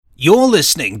You're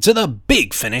listening to the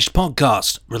Big Finish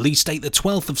podcast, release date the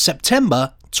 12th of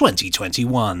September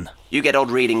 2021. You get odd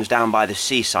readings down by the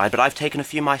seaside, but I've taken a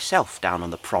few myself down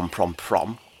on the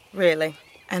prom. Really?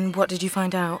 And what did you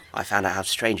find out? I found out how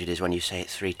strange it is when you say it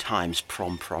 3 times,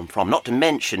 prom. Not to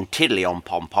mention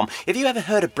tiddly-on-pom-pom. Have you ever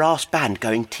heard a brass band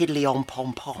going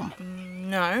tiddly-on-pom-pom?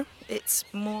 No, it's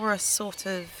more a sort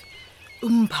of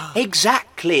oompa.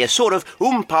 Exactly, a sort of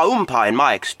oompa in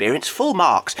my experience. Full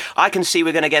marks. I can see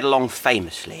we're going to get along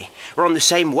famously. We're on the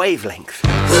same wavelength.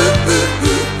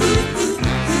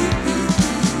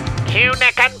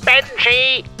 Nick and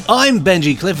Benji. I'm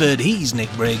Benji Clifford, he's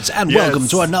Nick Briggs, and welcome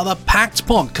to another packed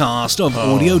podcast of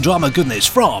audio drama goodness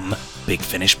from Big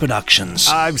Finish Productions.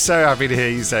 I'm so happy to hear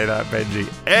you say that,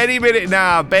 Benji. Any minute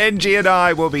now, Benji and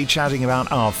I will be chatting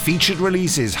about our featured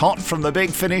releases, hot from the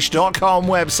BigFinish.com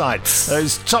website.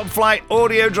 Those top flight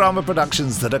audio drama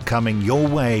productions that are coming your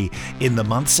way in the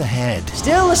months ahead.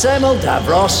 Still the same old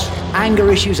Davros.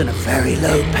 Anger issues and a very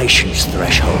low patience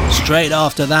threshold. Straight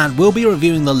after that, we'll be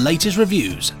reviewing the latest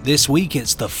reviews. This week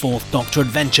it's the 4th Doctor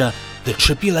adventure, The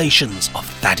Tribulations of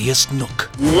Thadeus Nook.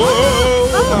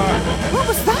 What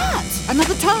was that?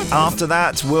 Another time? After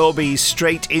that, we'll be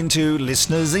straight into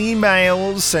listeners'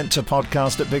 emails sent to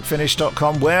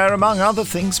podcast@bigfinish.com, where, among other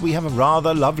things, we have a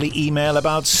rather lovely email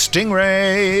about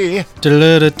Stingray.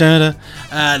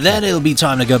 Then it'll be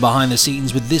time to go behind the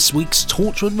scenes with this week's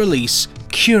Torchwood release,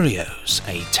 Curios,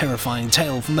 a terrifying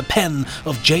tale from the pen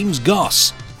of James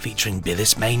Goss, featuring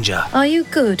Billis Manger. Are you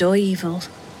good or evil?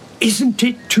 Isn't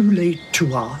it too late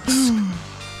to ask?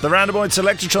 The Randomoid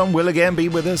Selectron will again be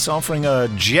with us, offering a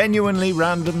genuinely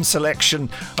random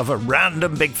selection of a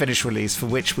random Big Finish release, for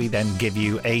which we then give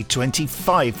you a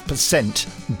 25%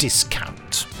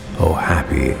 discount. Oh,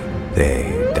 happy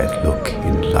they that look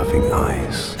in loving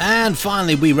eyes. And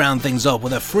finally, we round things up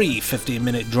with a free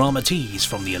 15-minute drama tease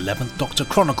from the 11th Doctor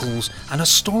Chronicles and a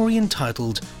story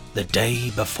entitled The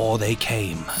Day Before They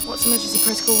Came. What's Emergency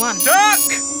Protocol 1?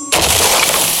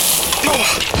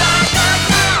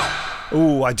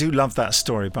 Oh, I do love that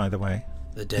story, by the way.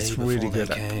 The Day It's Before really They good.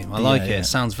 Came. I like it. Yeah. It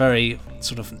sounds very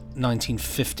sort of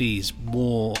 1950s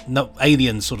war, no,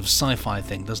 alien sort of sci-fi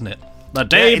thing, doesn't it? The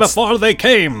Day Before They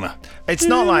Came. It's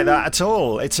not like that at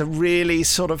all. It's a really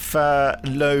sort of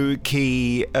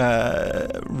low-key,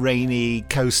 rainy,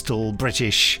 coastal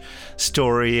British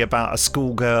story about a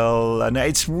schoolgirl, and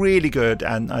it's really good.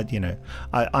 And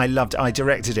I loved it. I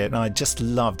directed it, and I just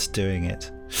loved doing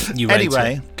it. You rate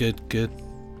Anyway, it. Good.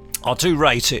 I do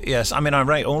rate it, yes. I mean, I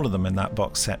rate all of them in that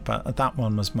box set, but that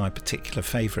one was my particular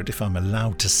favourite, if I'm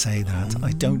allowed to say that.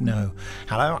 I don't know.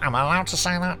 Hello, am I allowed to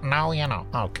say that? No, you're not.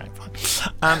 Okay, fine.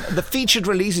 The featured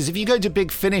releases, if you go to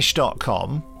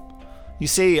bigfinish.com, you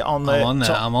see on the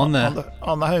I'm on there.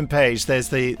 On the homepage, there's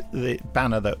the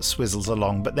banner that swizzles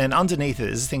along, but then underneath it,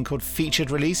 there's a thing called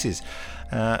featured releases.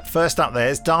 First up there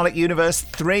is Dalek Universe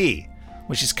 3,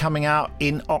 which is coming out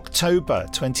in October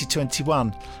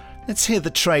 2021. Let's hear the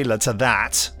trailer to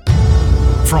that.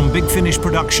 From Big Finish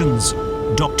Productions,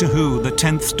 Doctor Who, The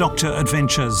 10th Doctor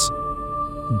Adventures,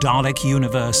 Dalek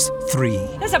Universe 3.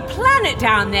 There's a planet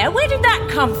down there. Where did that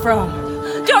come from?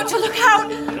 Doctor, look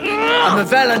out! A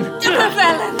Mavellan.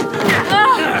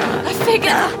 I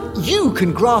figured... You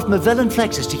can graft Mavellan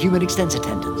flexes to human extensor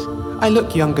tendons. I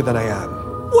look younger than I am.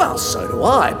 Well, so do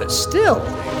I, but still.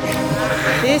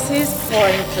 This is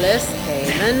pointless,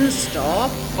 Heyman. Stop.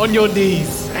 On your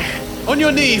knees. On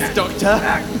your knees, Doctor.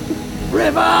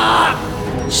 River!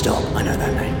 Stop, I know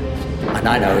that name. And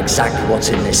I know exactly what's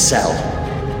in this cell.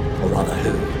 Or rather,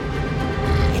 who.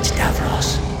 It's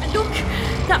Davros. Look,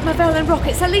 that Mavellan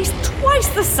rocket's at least twice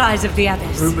the size of the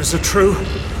others. Rumours are true.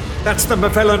 That's the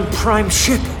Mavellan Prime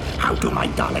ship. How do my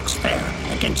Daleks fare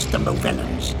against the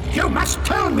Movellans? You must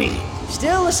tell me!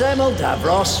 Still the same old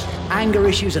Davros. Anger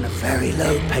issues and a very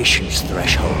low patience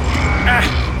threshold.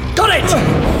 Got it!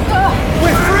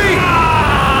 We're free!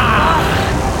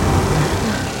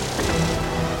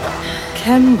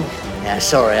 Campbell. Yeah,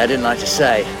 sorry, I didn't like to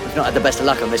say. We've not had the best of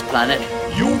luck on this planet.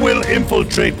 You will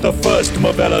infiltrate the first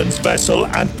Mavellan's vessel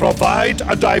and provide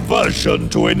a diversion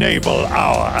to enable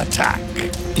our attack.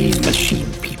 These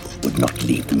machine people would not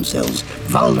leave themselves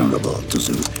vulnerable to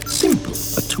so simple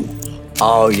a tool.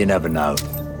 Oh, you never know.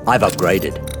 I've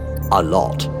upgraded. A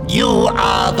lot. You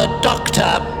are the Doctor.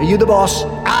 Are you the boss?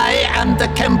 I am the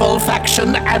Kemble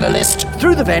faction analyst.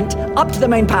 Through the vent, up to the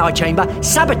main power chamber,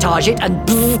 sabotage it,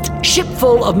 and ship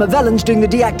full of Mavellans doing the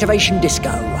deactivation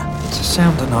disco. It's a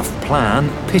sound enough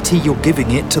plan. Pity you're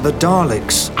giving it to the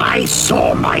Daleks. I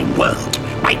saw my world,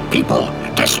 my people,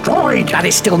 destroyed. That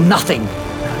is still nothing.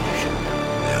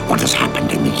 What has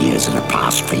happened in the years that have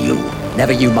passed for you?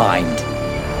 Never you mind.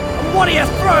 What are you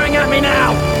throwing at me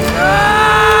now?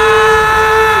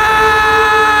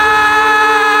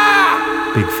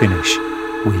 Big Finish.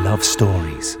 We love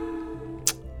stories.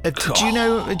 Do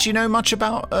you know much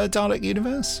about Dalek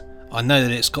Universe? I know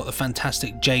that it's got the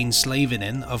fantastic Jane Slavin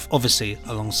in, obviously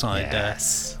alongside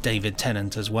David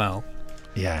Tennant as well.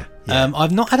 Yeah.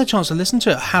 I've not had a chance to listen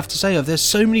to it, I have to say. There's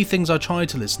so many things I try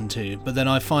to listen to, but then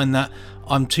I find that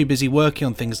I'm too busy working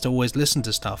on things to always listen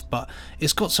to stuff. But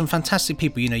it's got some fantastic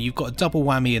people. You've got a double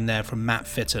whammy in there from Matt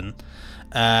Fitton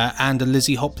and a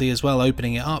Lizzie Hopley as well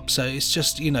opening it up. So it's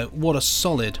just, what a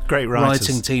solid great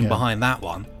writing team behind that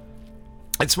one.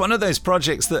 It's one of those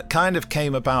projects that kind of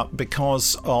came about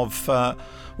because of,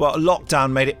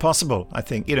 lockdown made it possible, I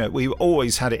think. We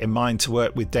always had it in mind to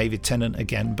work with David Tennant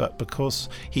again, but because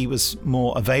he was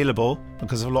more available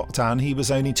because of lockdown, he was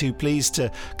only too pleased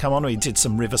to come on. He did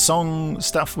some River Song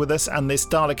stuff with us and this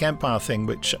Dalek Empire thing,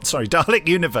 Dalek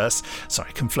Universe,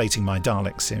 conflating my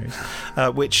Dalek series,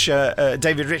 which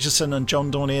David Richardson and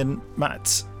John Dorney and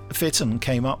Matt Fitton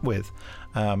came up with.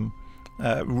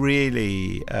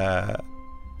 Really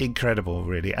incredible,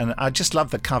 really. And I just love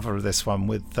the cover of this one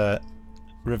with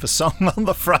River Song on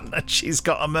the front, and she's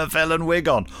got a Mervellon wig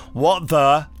on. What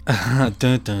the?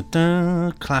 Dun, dun,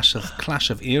 dun. Clash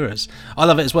of eras. I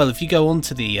love it as well. If you go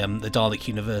onto the Dalek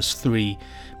Universe 3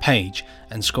 page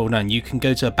and scroll down, you can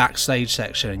go to a backstage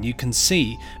section and you can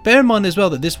see. Bear in mind as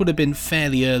well that this would have been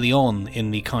fairly early on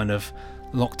in the kind of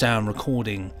lockdown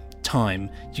recording time.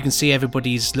 You can see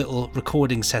everybody's little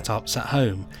recording setups at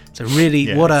home. So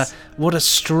really, what a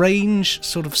strange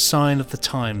sort of sign of the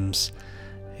times.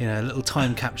 A little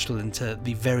time capsule into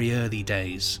the very early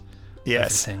days.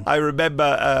 Yes, I remember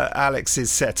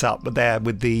Alex's setup there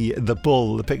with the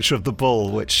bull, the picture of the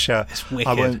bull, which I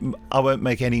won't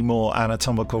make any more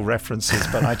anatomical references,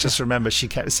 but I just remember she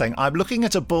kept saying, "I'm looking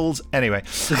at a bull's." Anyway,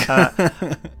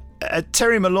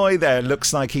 Terry Malloy there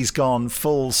looks like he's gone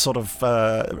full sort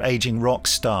of aging rock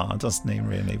star, doesn't he?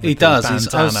 Really, he does. I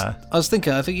was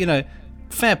thinking. I think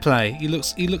fair play. He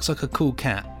looks like a cool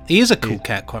cat. He is a cool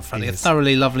cat, quite frankly. A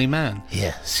thoroughly lovely man.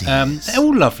 Yes, they're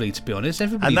all lovely, to be honest.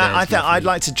 Everybody. And I'd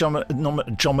like to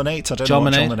nominate. I don't know what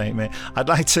nominate me. I'd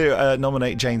like to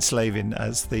nominate Jane Slavin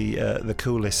as the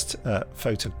coolest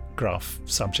photograph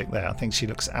subject there. I think she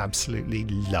looks absolutely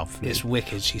lovely. It's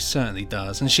wicked. She certainly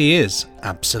does, and she is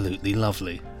absolutely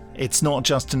lovely. It's not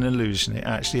just an illusion. It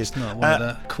actually is. Not one of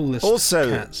the coolest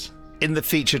cats. In the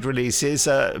featured releases,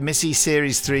 Missy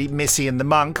Series 3, Missy and the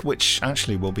Monk, which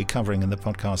actually we'll be covering in the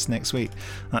podcast next week.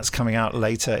 That's coming out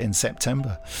later in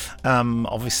September,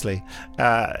 obviously.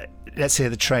 Let's hear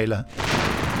the trailer.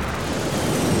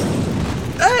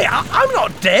 Hey, I'm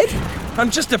not dead.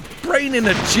 I'm just a brain in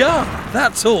a jar,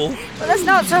 that's all. Well, it's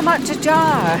not so much a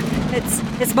jar.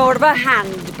 It's more of a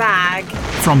handbag.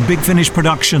 From Big Finish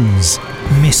Productions,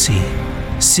 Missy,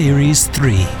 Series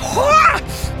 3.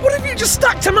 What have you just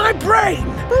stuck to my brain?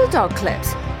 Bulldog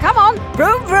clips. Come on,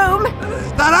 vroom vroom.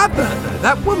 That advert, though,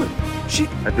 that woman, she...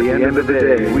 At the end of the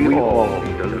day, we all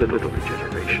need a little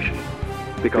regeneration.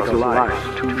 Because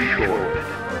life's too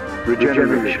short.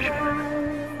 Regeneration.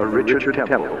 A Richard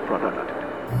Temple product.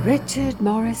 Richard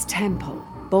Morris Temple,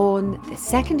 born the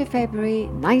 2nd of February,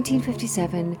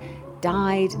 1957,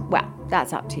 died... Well,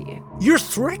 that's up to you. You're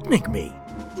threatening me.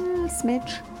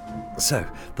 Smidge. So,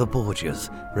 the Borgias,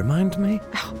 remind me?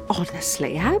 Oh,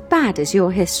 honestly, how bad is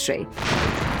your history?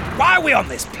 Why are we on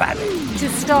this planet? To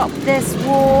stop this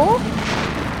war?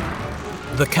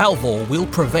 The Calvor will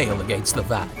prevail against the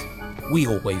Vat. We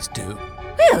always do.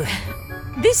 Well,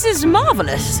 this is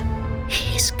marvellous.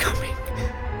 He's coming.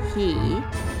 He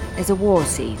is a war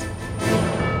seed.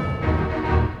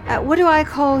 What do I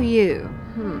call you?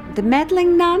 The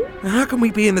meddling nun? How can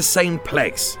we be in the same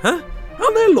place, huh?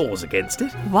 Aren't there laws against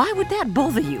it? Why would that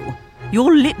bother you?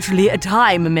 You're literally a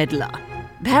time meddler.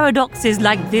 Paradoxes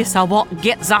like this are what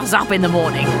gets us up in the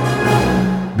morning.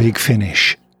 Big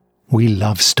Finish. We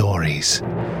love stories.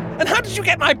 And how did you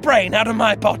get my brain out of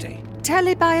my body?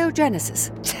 Telebiogenesis.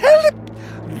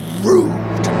 Rude.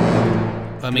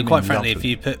 I mean, quite frankly, if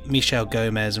you put Michelle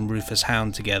Gomez and Rufus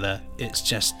Hound together, it's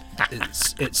just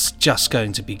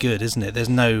going to be good, isn't it? There's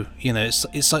no,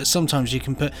 it's like sometimes you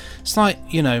can put, it's like,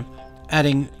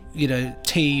 adding,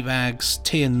 tea bags,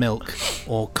 tea and milk,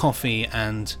 or coffee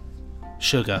and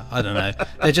sugar. I don't know.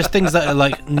 They're just things that are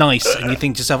like nice, and you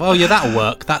think to yourself, oh yeah, that'll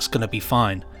work. That's going to be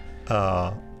fine.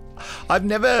 I've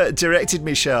never directed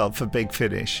Michelle for Big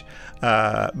Finish,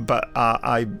 but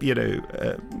I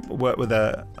worked with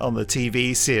her on the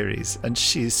TV series, and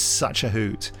she's such a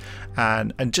hoot,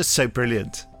 and just so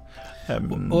brilliant. I've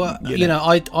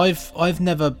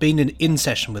never been in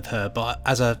session with her, but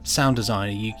as a sound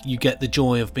designer, you get the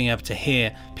joy of being able to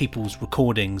hear people's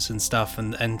recordings and stuff,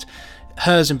 and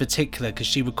hers in particular, because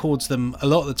she records them a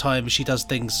lot of the time. She does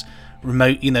things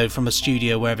remote, from a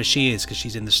studio wherever she is, because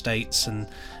she's in the States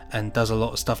and does a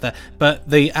lot of stuff there. But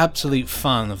the absolute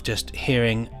fun of just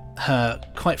hearing her,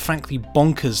 quite frankly,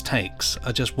 bonkers takes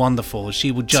are just wonderful.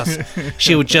 She would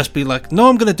just be like, no,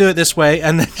 I'm going to do it this way,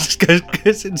 and then just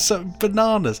goes in some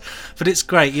bananas. But it's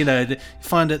great, you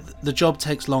find that the job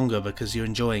takes longer because you're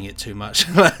enjoying it too much.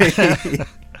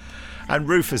 And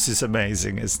Rufus is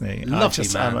amazing, isn't he? Lovely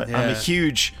man. I'm a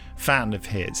huge fan of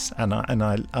his, and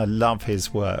I love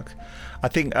his work. I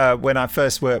think when I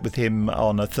first worked with him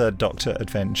on a Third Doctor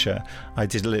adventure, I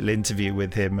did a little interview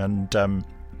with him, and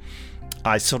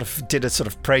I sort of did a sort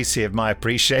of précis of my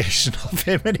appreciation of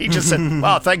him, and he just said,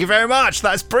 "Well, thank you very much.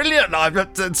 That's brilliant.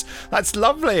 That's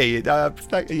lovely." It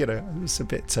was a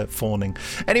bit fawning.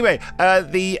 Anyway,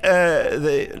 the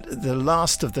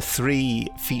last of the 3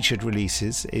 featured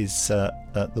releases is the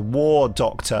War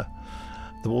Doctor.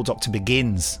 The War Doctor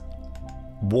Begins,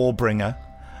 Warbringer.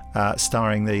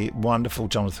 Starring the wonderful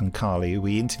Jonathan Carley, who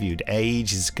we interviewed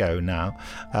ages ago now.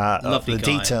 Lovely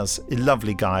guy. Details,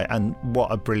 lovely guy, and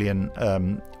what a brilliant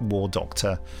War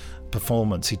Doctor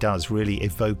performance he does, really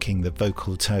evoking the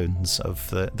vocal tones of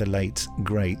the late,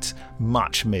 great,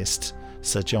 much missed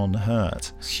Sir John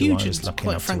Hurt. Huge and,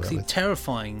 quite frankly,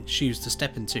 terrifying shoes to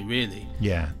step into, really.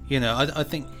 Yeah. I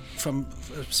think from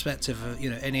a perspective of,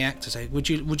 any actor say, would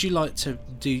you like to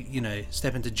do,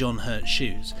 step into John Hurt's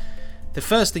shoes? The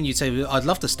first thing you'd say, I'd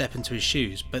love to step into his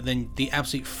shoes, but then the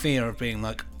absolute fear of being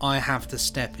like, I have to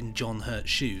step in John Hurt's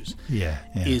shoes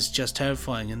is just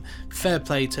terrifying. And fair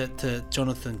play to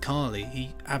Jonathan Carley.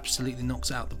 He absolutely knocks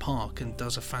it out the park and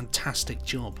does a fantastic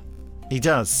job. He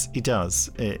does.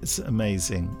 It's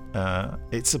amazing.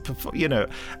 It's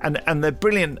and the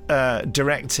brilliant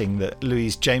directing that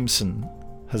Louise Jameson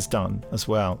has done as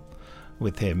well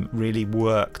with him really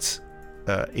worked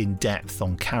in depth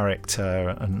on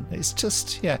character, and it's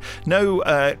just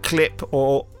no clip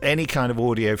or any kind of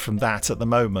audio from that at the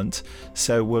moment,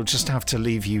 so we'll just have to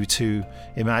leave you to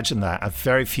imagine that.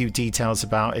 Very few details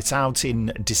about it's out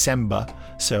in December,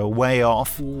 so way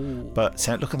off. But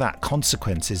look at that.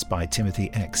 Consequences by Timothy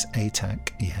X.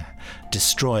 Atack,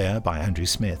 Destroyer by Andrew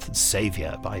Smith,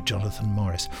 Saviour by Jonathan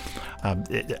Morris.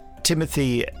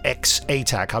 Timothy X.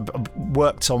 Atack, I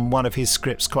worked on one of his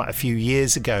scripts quite a few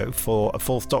years ago for a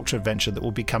Fourth Doctor adventure that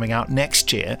will be coming out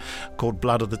next year called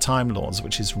Blood of the Time Lords,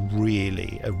 which is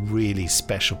really a really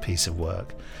special piece of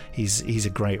work. He's a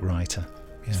great writer.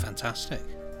 He's fantastic.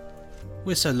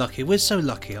 We're so lucky,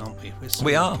 aren't we?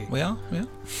 We are.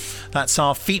 That's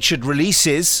our featured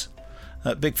releases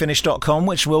at bigfinish.com,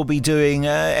 which we'll be doing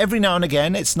every now and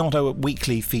again. It's not a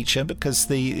weekly feature because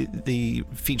the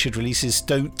featured releases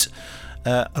don't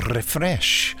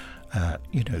refresh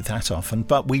that often,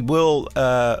 but we will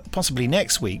possibly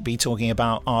next week be talking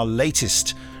about our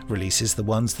latest releases, the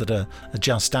ones that are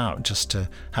just out, just to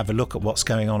have a look at what's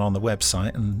going on the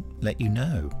website and let you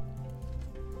know.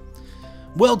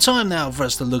 Well, time now for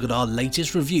us to look at our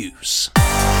latest reviews.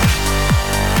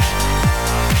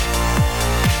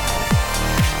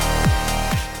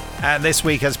 And this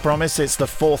week, as promised, it's the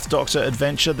Fourth Doctor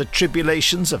adventure, The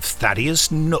Tribulations of Thaddeus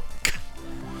Nook.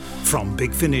 From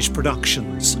Big Finish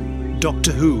Productions,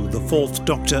 Doctor Who, The Fourth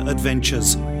Doctor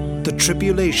Adventures, The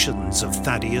Tribulations of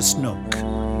Thaddeus Nook.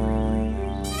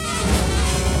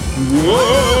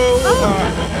 Whoa!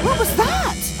 What was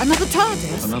that? Another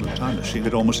TARDIS? Another time machine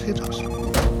that almost hit us.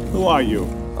 Who are you?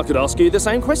 I could ask you the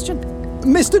same question.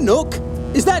 Mr. Nook,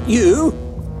 is that you?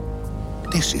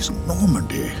 This is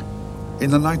Normandy. In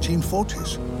the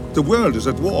 1940s. The world is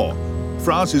at war.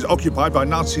 France is occupied by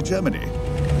Nazi Germany.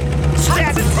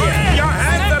 Stand here! Your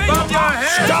hands above your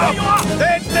head! Stop!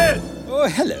 Dead! Oh,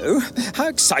 hello. How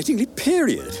excitingly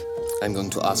period. I'm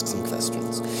going to ask some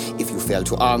questions. If you fail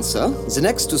to answer, the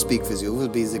next to speak with you will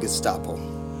be the Gestapo.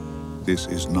 This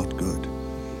is not good.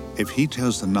 If he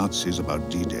tells the Nazis about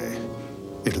D-Day,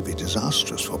 it'll be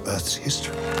disastrous for Earth's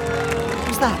history.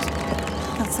 Who's that?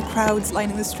 That's the crowds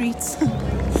lining the streets.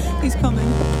 He's coming.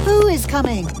 Who is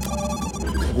coming?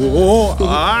 Oh,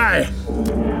 aye!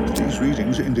 These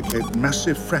readings indicate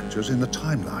massive fractures in the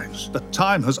timelines. The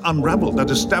time has unraveled.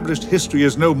 That established history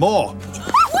is no more.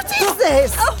 What is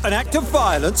this? An act of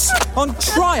violence on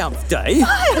Triumph Day?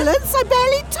 Violence? I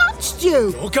barely touched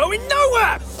you. You're going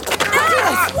nowhere!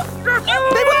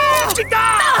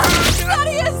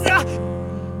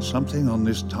 Something on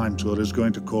this time tour is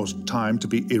going to cause time to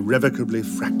be irrevocably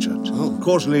fractured.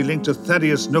 Causally linked to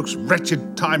Thaddeus Nook's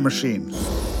wretched time machine.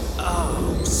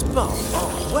 Oh, Spot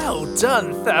on. Well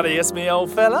done, Thaddeus, me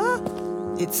old fella.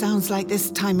 It sounds like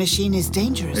this time machine is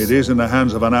dangerous. It is in the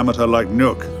hands of an amateur like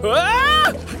Nook.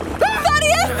 Ah!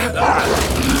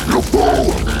 Thaddeus! You fool!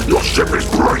 Your ship is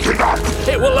breaking up!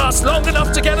 It will last long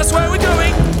enough to get us where we're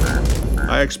going.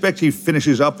 I expect he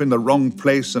finishes up in the wrong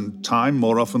place and time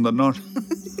more often than not.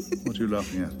 What are you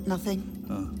laughing at? Nothing.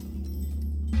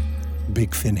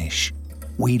 Big Finish.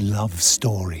 We love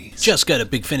stories. Just go to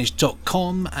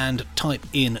bigfinish.com and type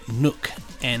in Nook,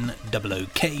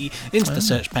 N-O-O-K, into the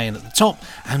search pane at the top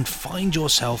and find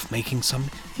yourself making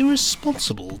some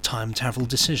irresponsible time travel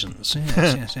decisions.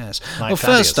 Yes. Like well,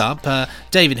 Thaddeus. first up,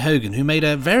 David Hogan, who made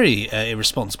a very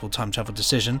irresponsible time travel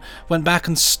decision, went back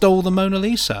and stole the Mona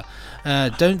Lisa.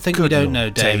 Don't think we don't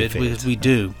know, David. We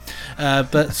do.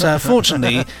 But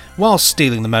fortunately, while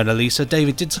stealing the Mona Lisa,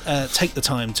 David did take the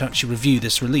time to actually review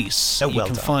this release. Oh, well you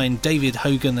can done. find David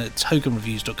Hogan at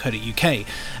hoganreviews.co.uk.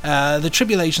 The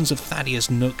Tribulations of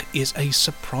Thaddeus Nook is a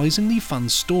surprisingly fun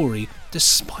story,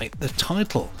 despite the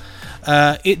title.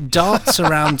 It darts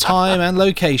around time and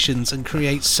locations and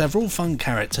creates several fun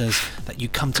characters that you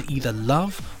come to either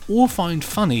love or find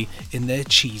funny in their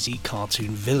cheesy cartoon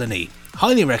villainy.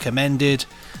 Highly recommended,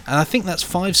 and I think that's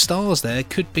 5 stars there.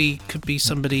 Could be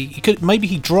somebody. Maybe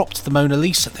he dropped the Mona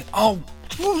Lisa thing.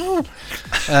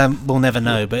 We'll never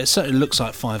know, but it certainly looks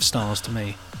like 5 stars to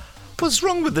me. What's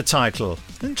wrong with the title?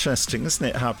 Interesting, isn't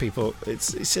it? How people it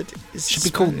should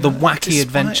be called The Wacky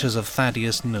Adventures of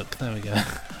Thaddeus Nook. There we go.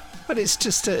 But it's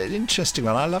just an interesting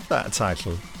one. I love that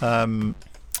title.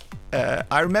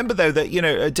 I remember, though,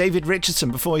 that, David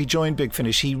Richardson, before he joined Big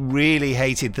Finish, he really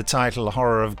hated the title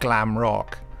Horror of Glam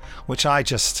Rock, which I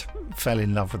just fell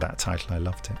in love with that title. I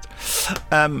loved it.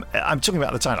 I'm talking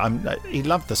about the title. He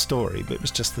loved the story, but it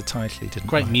was just the title he didn't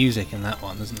Great like. music in that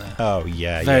one, isn't there? Oh,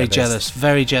 yeah. Very jealous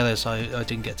I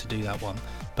didn't get to do that one.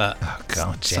 But oh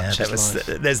god, yeah, such is life.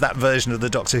 There's that version of the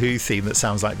Doctor Who theme that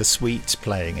sounds like the Sweets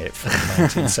playing it from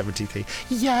 1973.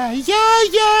 Yeah.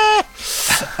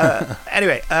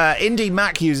 Anyway,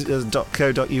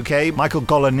 IndieMacUsers.co.uk, Michael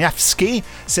Goloniewski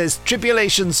says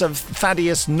Tribulations of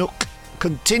Thaddeus Nook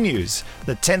continues,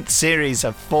 the 10th series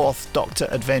of 4th Doctor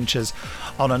adventures,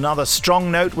 on another strong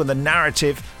note with a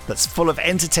narrative that's full of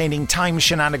entertaining time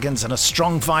shenanigans and a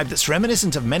strong vibe that's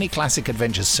reminiscent of many classic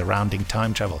adventures surrounding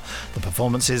time travel. The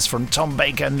performances from Tom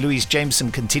Baker and Louise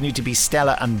Jameson continue to be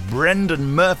stellar, and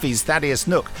Brendan Murphy's Thaddeus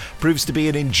Nook proves to be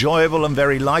an enjoyable and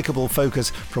very likeable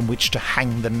focus from which to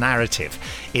hang the narrative.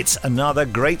 It's another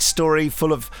great story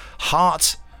full of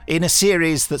heart in a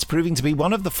series that's proving to be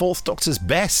one of the 4th Doctor's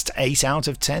best. 8 out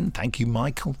of 10. Thank you,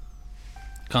 Michael.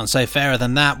 Can't say fairer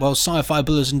than that. Well,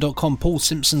 sci-fibulletin.com Paul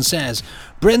Simpson says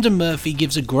Brendan Murphy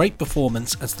gives a great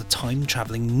performance as the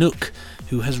time-travelling Nook,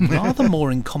 who has rather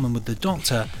more in common with the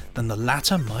Doctor than the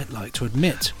latter might like to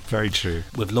admit. Very true.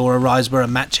 With Laura Riseborough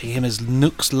matching him as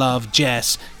Nook's love,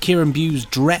 Jess, Kieran Bue's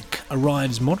Drek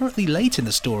arrives moderately late in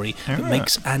the story, but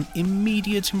makes an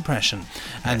immediate impression,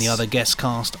 and the other guest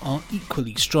cast are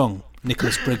equally strong.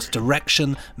 Nicholas Briggs'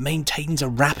 direction maintains a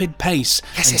rapid pace,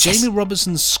 and Jamie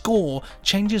Robertson's score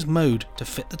changes mode to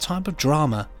fit the type of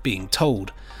drama being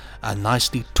told. A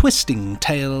nicely twisting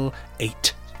tale,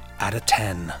 8 out of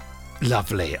 10.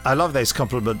 Lovely. I love those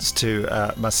compliments to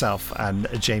myself and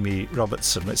Jamie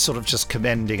Robertson. It's sort of just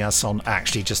commending us on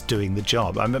actually just doing the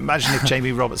job. I imagine if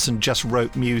Jamie Robertson just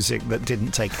wrote music that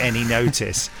didn't take any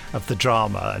notice of the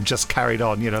drama and just carried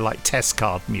on, like test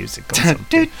card music or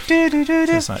something.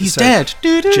 He's dead.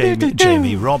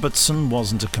 Jamie Robertson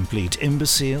wasn't a complete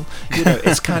imbecile.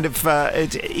 It's kind of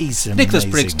he's amazing. Nicholas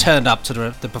Briggs turned up to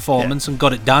the performance and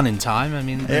got it done in time. I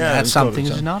mean, had something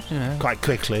is enough. Quite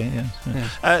quickly.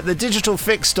 The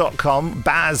digitalfix.com,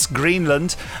 Baz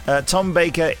Greenland. Tom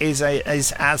Baker is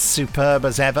as superb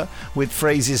as ever, with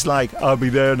phrases like "I'll be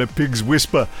there in a pig's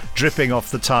whisper" dripping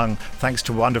off the tongue, thanks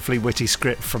to wonderfully witty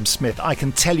script from Smith. I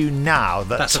can tell you now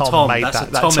that Tom made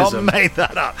that. Tom made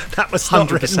that up. That was not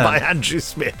 100%. Written by Andrew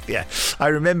Smith. Yeah, I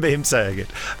remember him saying it.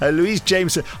 Louise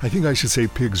Jameson, I think I should say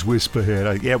pig's whisper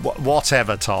here.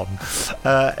 Whatever, Tom.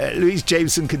 Louise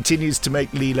Jameson continues to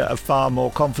make Leela a far more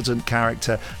confident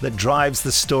character that drives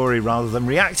the story rather than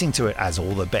reacting to it, as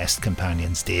all the best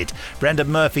companions did. Brendan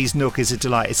Murphy's Nook is a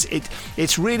delight.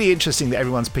 It's really interesting that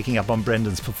everyone's picking up on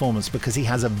Brendan's performance, because he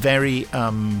has a very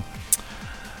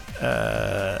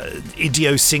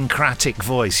idiosyncratic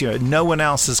voice. No one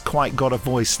else has quite got a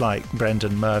voice like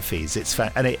Brendan Murphy's. It's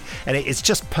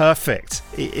just perfect.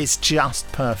 It's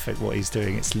just perfect what he's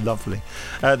doing. It's lovely.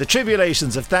 The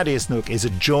Tribulations of Thaddeus Nook is a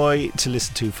joy to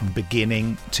listen to from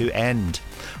beginning to end.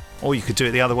 Or you could do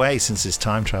it the other way, since it's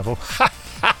time travel.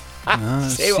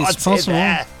 See what's in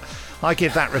there. I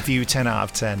give that review 10 out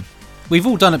of 10. We've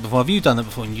all done it before. Have you done it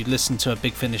before? And you listen to a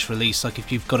Big Finish release, like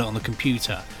if you've got it on the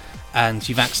computer and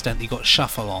you've accidentally got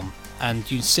shuffle on, and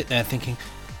you sit there thinking,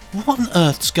 what on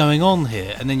earth's going on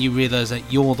here? And then you realise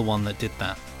that you're the one that did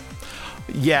that.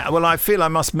 Yeah, well, I feel I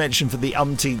must mention for the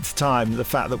umpteenth time the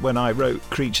fact that when I wrote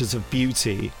Creatures of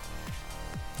Beauty,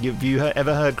 have you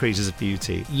ever heard Creatures of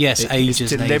Beauty? Yes, ages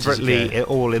it's deliberately and ages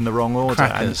ago. All in the wrong order.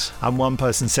 And one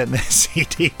person sent their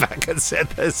CD back and said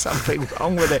there's something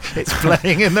wrong with it. It's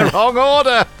playing in the wrong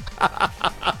order.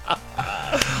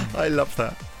 I love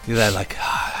that. They're like,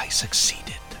 I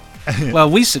succeeded.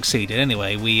 Well, we succeeded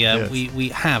anyway. We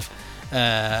have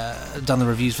done the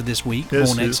reviews for this week.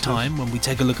 More next time when we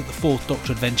take a look at the Fourth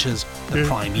Doctor Adventures, The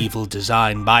Primeval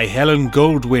Design by Helen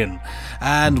Goldwyn.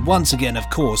 And once again, of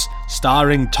course,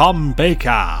 starring Tom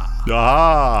Baker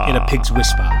in A Pig's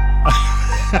Whisper.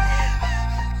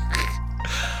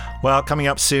 Well, coming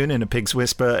up soon in A Pig's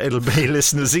Whisper, it'll be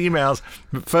listeners' emails.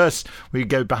 But first, we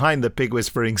go behind the pig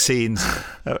whispering scenes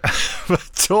for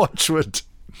Torchwood.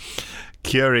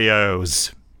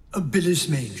 Curios. Billis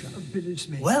Major.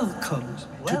 Welcome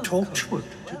to Torchwood.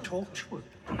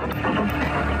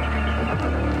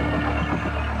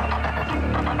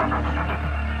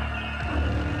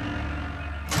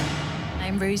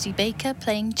 I'm Rosie Baker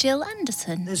playing Jill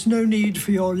Anderson. There's no need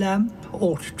for your lamp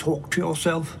or to talk to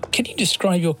yourself. Can you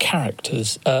describe your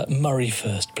characters? Murray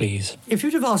first, please. If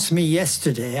you'd have asked me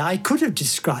yesterday, I could have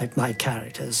described my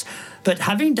characters. But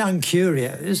having done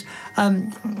Curios,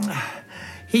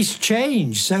 he's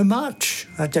changed so much.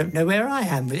 I don't know where I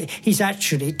am with it. He's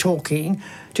actually talking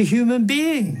to human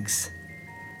beings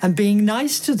and being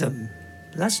nice to them.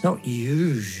 That's not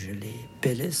usually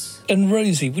Billis. And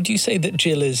Rosie, would you say that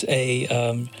Jill is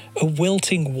a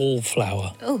wilting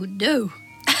wallflower? Oh, no.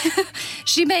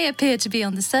 She may appear to be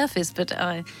on the surface, but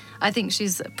I think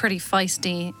she's a pretty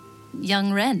feisty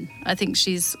young wren. I think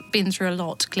she's been through a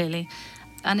lot, clearly,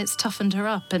 and it's toughened her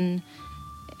up. And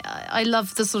I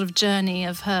love the sort of journey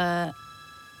of her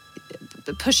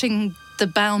pushing the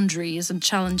boundaries and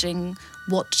challenging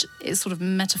what is sort of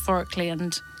metaphorically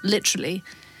and literally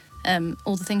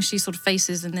all the things she sort of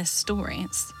faces in this story.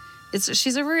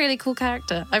 She's a really cool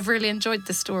character. I've really enjoyed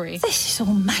this story. This is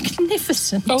all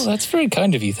magnificent. Oh, that's very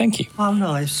kind of you. Thank you. How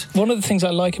nice. One of the things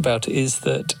I like about it is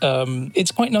that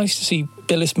it's quite nice to see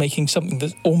Billis making something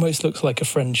that almost looks like a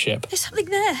friendship. There's something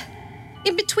there,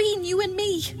 in between you and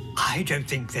me. I don't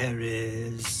think there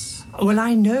is. Well,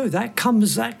 I know that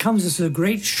comes as a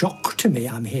great shock to me,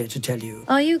 I'm here to tell you.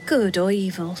 Are you good or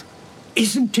evil?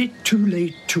 Isn't it too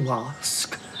late to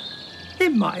ask?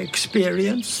 In my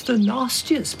experience, the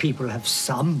nastiest people have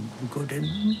some good in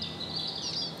them.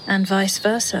 And vice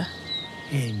versa.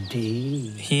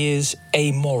 Indeed. He is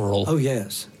amoral. Oh,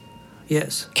 yes.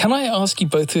 Yes. Can I ask you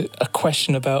both a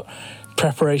question about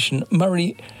preparation?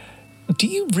 Murray, do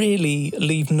you really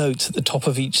leave notes at the top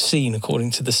of each scene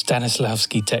according to the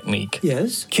Stanislavski technique?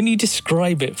 Yes. Can you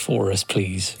describe it for us,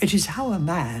 please? It is how a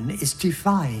man is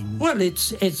defined. Well,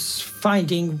 it's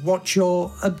finding what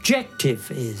your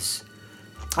objective is.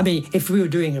 I mean, if we were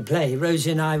doing a play, Rosie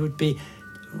and I would be,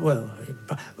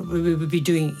 we would be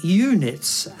doing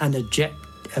units and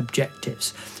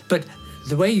objectives. But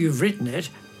the way you've written it,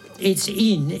 it's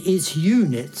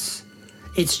units.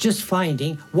 It's just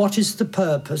finding what is the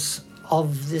purpose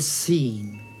of this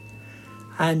scene.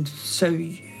 And so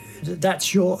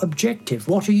that's your objective.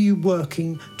 What are you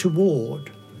working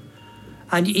toward?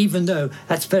 And even though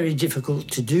that's very difficult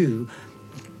to do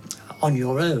on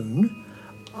your own,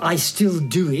 I still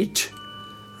do it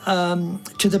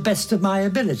to the best of my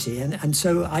ability. And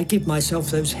so I give myself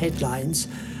those headlines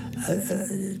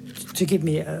to give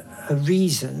me a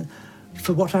reason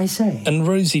for what I say. And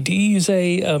Rosie, do you use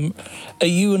are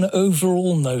you an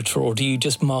overall noter, or do you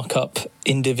just mark up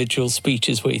individual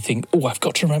speeches where you think, oh, I've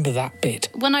got to remember that bit?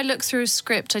 When I look through a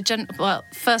script,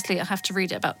 firstly, I have to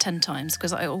read it about 10 times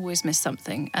because I always miss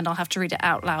something, and I'll have to read it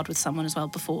out loud with someone as well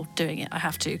before doing it. I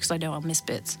have to, because I know I'll miss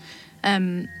bits.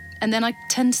 And then I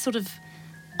tend to sort of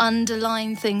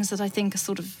underline things that I think are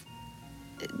sort of,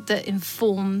 that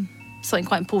inform something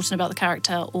quite important about the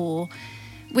character. Or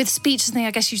with speech and thing,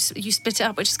 I guess you split it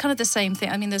up, which is kind of the same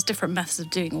thing. I mean, there's different methods of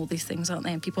doing all these things, aren't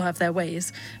there? And people have their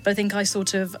ways. But I think I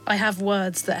have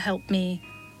words that help me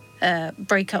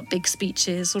break up big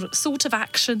speeches, sort of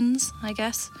actions, I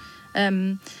guess.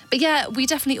 But yeah, we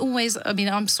definitely always, I mean,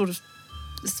 I'm sort of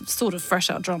fresh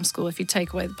out of drama school. If you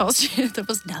take away the past year, there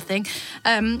was nothing.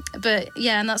 But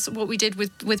yeah, and that's what we did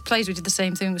with plays. We did the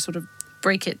same thing. We sort of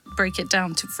break it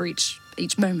down for each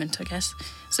moment, I guess.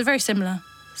 So very similar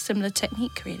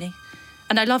technique, really.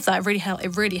 And I love that.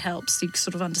 It really helps you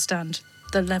sort of understand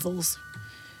the levels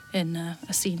in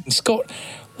a scene. Scott,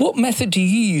 what method do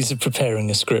you use of preparing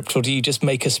a script, or do you just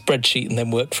make a spreadsheet and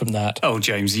then work from that? Oh,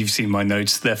 James, you've seen my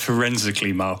notes. They're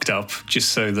forensically marked up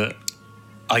just so that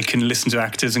I can listen to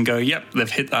actors and go, yep, they've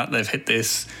hit that, they've hit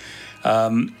this.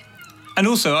 And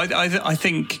also, I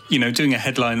think, doing a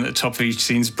headline at the top of each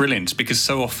scene is brilliant because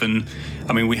so often,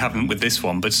 I mean, we haven't with this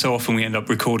one, but so often we end up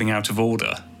recording out of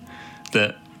order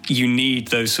that you need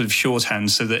those sort of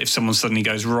shorthands so that if someone suddenly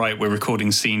goes, right, we're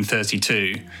recording scene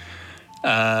 32,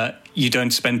 you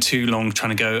don't spend too long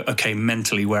trying to go, okay,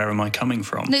 mentally, where am I coming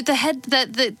from? No,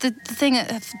 the thing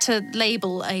to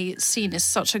label a scene is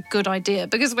such a good idea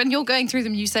because when you're going through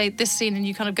them, you say this scene and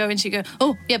you kind of go into, you go,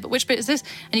 oh, yeah, but which bit is this?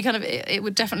 And you kind of, it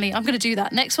would definitely, I'm going to do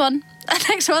that. Next one,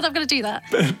 I'm going to do that.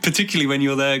 Particularly when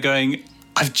you're there going,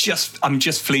 I'm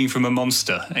just fleeing from a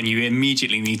monster, and you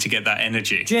immediately need to get that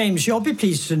energy. James, you'll be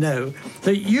pleased to know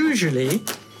that usually,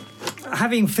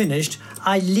 having finished,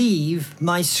 I leave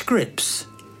my scripts.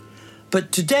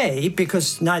 But today,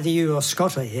 because neither you or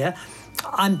Scott are here,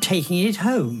 I'm taking it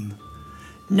home.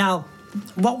 Now,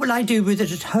 what will I do with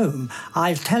it at home?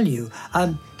 I'll tell you.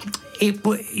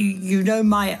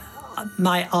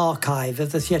 My archive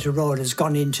of the Theatre Royal has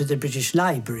gone into the British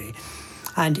Library.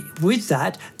 And with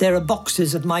that, there are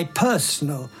boxes of my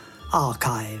personal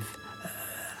archive.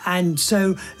 And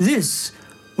so this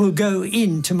will go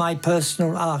into my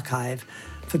personal archive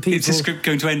for people... Is the script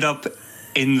going to end up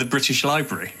in the British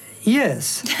Library?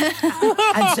 Yes.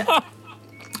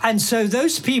 and so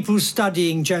those people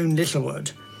studying Joan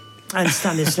Littlewood and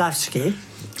Stanislavski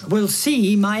will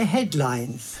see my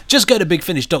headlines. Just go to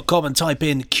bigfinish.com and type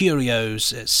in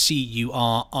Curios,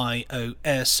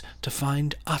 Curios, to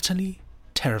find utterly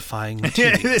terrifying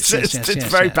material. It's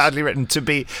very badly written.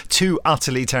 To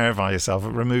utterly terrify yourself,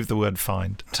 remove the word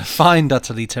find. To find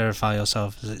utterly terrify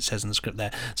yourself, as it says in the script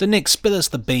there. So Nick, spill us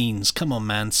the beans. Come on,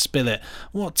 man, spill it.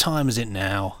 What time is it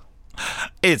now?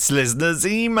 It's listeners'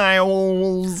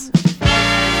 emails.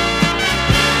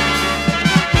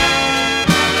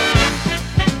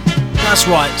 That's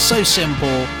right, so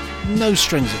simple. No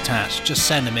strings attached. Just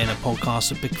send them in at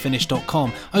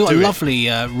podcast@bigfinish.com. I got a lovely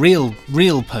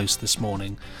reel post this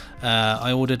morning.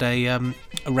 I ordered a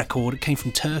record. It came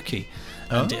from Turkey,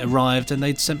 and it arrived, and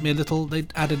they'd sent me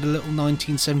they'd added a little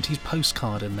 1970s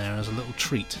postcard in there as a little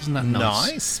treat. Isn't that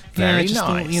nice? Nice, very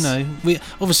nice. Thought,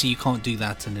 obviously you can't do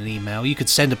that in an email. You could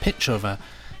send a picture of a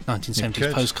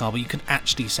 1970s postcard, but you can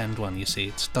actually send one. You see,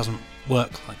 it doesn't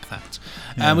work like that.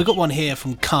 We've got one here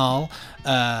from Carl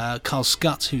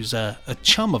Scutt, who's a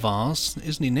chum of ours,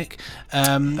 isn't he, Nick?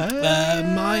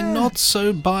 My not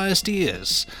so biased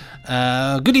ears.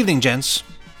 Good evening, gents.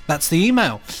 That's the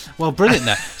email. Well, brilliant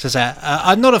there. Says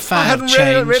I'm not a fan of change. I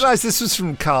hadn't realised this was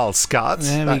from Carl Scutt.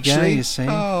 There we go, you see.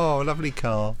 Oh, lovely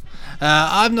Carl.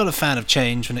 I'm not a fan of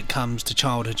change when it comes to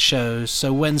childhood shows,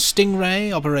 so when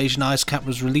Stingray Operation Ice Cap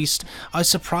was released, I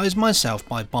surprised myself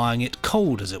by buying it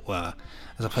cold, as it were,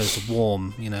 as opposed to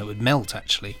warm. It would melt,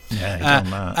 actually.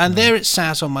 Yeah, and there it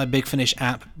sat on my Big Finish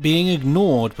app, being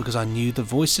ignored because I knew the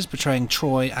voices portraying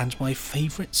Troy and my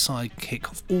favourite sidekick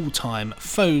of all time,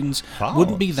 Phones,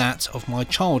 wouldn't be that of my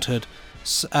childhood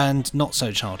and not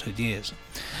so childhood years.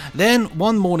 Then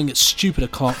one morning at stupid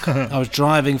o'clock, I was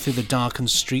driving through the darkened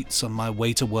streets on my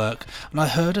way to work, and I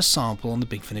heard a sample on the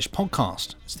Big Finish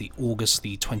podcast. It's the August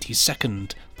the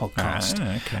 22nd podcast.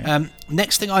 Okay.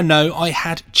 Next thing I know, I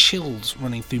had chills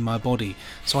running through my body,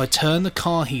 so I turned the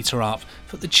car heater up,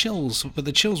 but the chills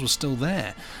were still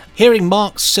there. Hearing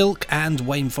Mark Silk and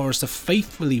Wayne Forrester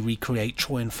faithfully recreate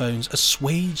Troy and Phones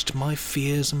assuaged my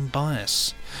fears and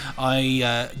bias.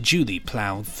 I duly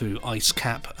ploughed through Ice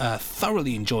Cap,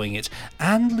 thoroughly enjoying it,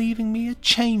 and leaving me a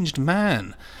changed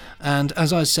man. And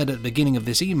as I said at the beginning of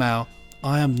this email,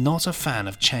 I am not a fan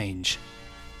of change.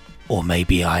 Or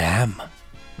maybe I am.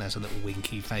 There's a little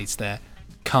winky face there.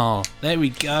 Carl, there we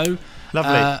go.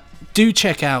 Lovely. Do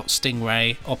check out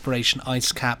Stingray Operation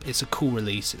Ice Cap. It's a cool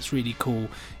release. It's really cool.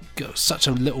 Got such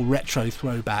a little retro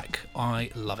throwback. I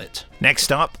love it.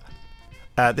 Next up,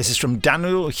 this is from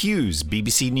Daniel Hughes,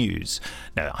 BBC News.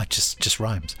 No, I just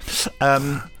rhymes.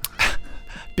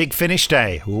 Big Finish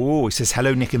Day. Ooh, he says,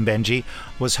 hello, Nick and Benji.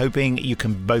 Was hoping you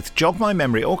can both jog my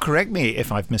memory or correct me if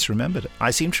I've misremembered.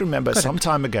 I seem to remember some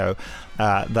time ago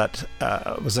that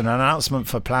was an announcement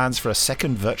for plans for a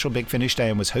second virtual Big Finish Day,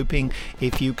 and was hoping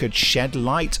if you could shed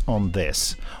light on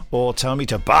this or tell me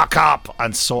to buck up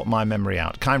and sort my memory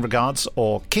out. Kind regards,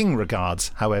 or king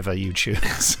regards, however you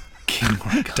choose. King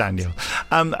regards. Daniel.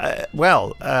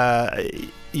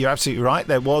 you're absolutely right.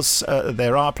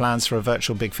 There are plans for a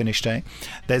virtual Big Finish Day.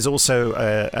 There's also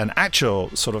an actual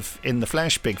sort of in the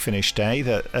flesh Big Finish Day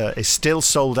that is still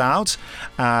sold out,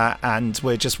 and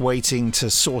we're just waiting to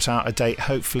sort out a date,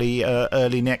 hopefully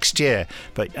early next year.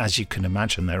 But as you can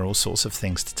imagine, there are all sorts of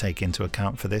things to take into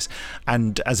account for this.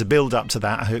 And as a build-up to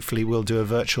that, hopefully we'll do a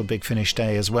virtual Big Finish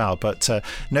Day as well. But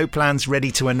no plans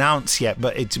ready to announce yet,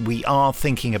 but we are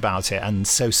thinking about it. And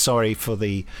so sorry for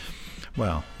the,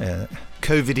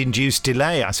 COVID-induced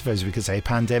delay, I suppose we could say,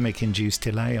 pandemic-induced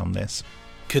delay on this.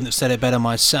 Couldn't have said it better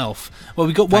myself. Well,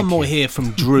 we've got one more here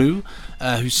from Drew,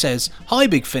 who says, "Hi,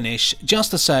 Big Finish.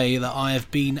 Just to say that I have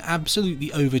been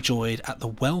absolutely overjoyed at the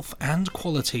wealth and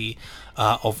quality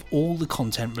of all the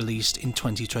content released in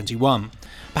 2021.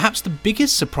 Perhaps the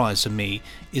biggest surprise for me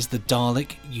is the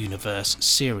Dalek Universe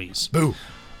series. Boo!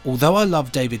 Although I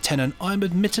love David Tennant, I'm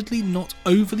admittedly not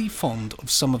overly fond of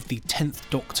some of the 10th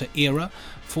Doctor era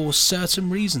for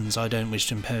certain reasons I don't wish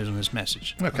to impose on this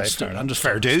message." Okay,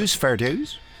 fair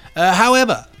dues.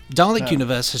 However, Dalek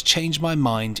Universe has changed my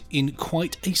mind in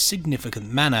quite a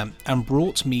significant manner and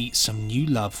brought me some new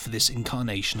love for this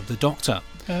incarnation of the Doctor.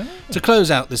 To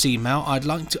close out this email, I'd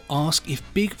like to ask if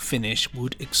Big Finish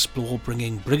would explore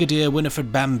bringing Brigadier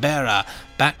Winifred Bambera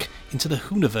back into the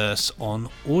Whoniverse on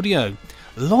audio.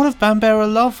 A lot of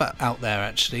Bambera love out there,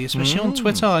 actually, especially on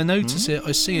Twitter. I notice it,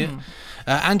 I see it.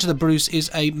 Angela Bruce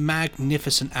is a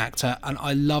magnificent actor, and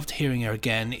I loved hearing her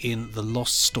again in the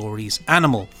Lost Stories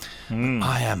Animal.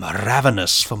 I am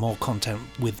ravenous for more content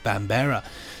with Bambera.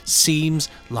 Seems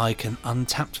like an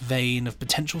untapped vein of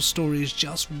potential stories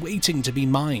just waiting to be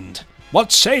mined.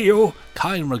 What say you?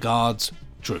 Kind regards,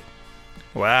 Drew.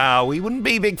 Wow, we wouldn't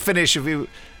be Big Finish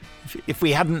if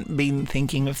we hadn't been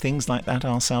thinking of things like that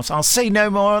ourselves. I'll say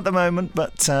no more at the moment,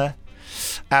 but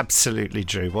absolutely,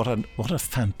 Drew. What a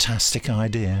fantastic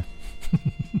idea.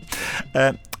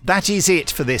 That is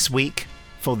it for this week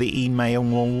for the email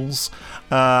walls.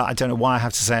 I don't know why I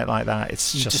have to say it like that.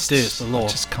 It's just do. It's the law. I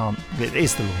just can't. It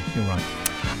is the law. You're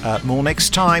right. More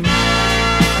next time.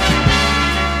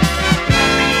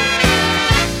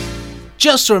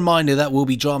 Just a reminder that we'll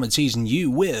be dramatising you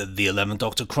with the 11th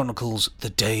Doctor Chronicles The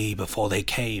Day Before They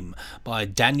Came by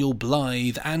Daniel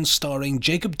Blythe and starring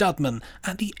Jacob Dudman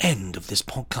at the end of this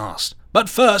podcast. But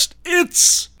first,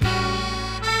 it's...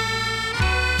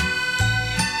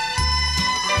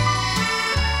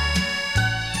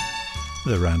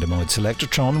 the Randomoid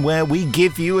Selectron, where we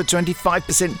give you a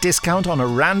 25% discount on a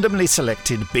randomly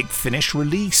selected Big Finish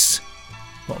release.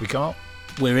 What we got?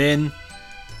 We're in.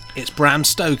 It's Bram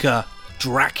Stoker.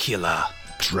 Dracula.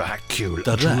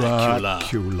 Dracula.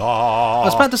 I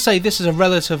was about to say this is a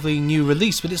relatively new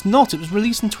release, but it's not. It was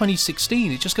released in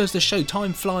 2016. It just goes to show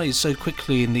time flies so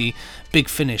quickly in the Big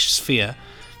Finish sphere.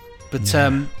 But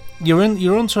you're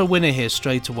onto a winner here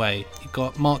straight away. You've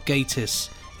got Mark Gatiss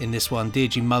in this one,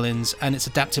 Deirdre Mullins, and it's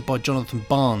adapted by Jonathan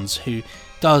Barnes, who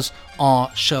does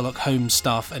our Sherlock Holmes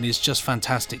stuff and is just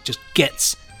fantastic. Just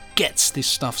gets this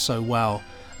stuff so well.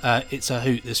 It's a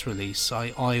hoot, this release.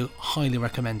 I highly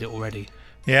recommend it already.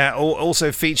 Yeah,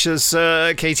 also features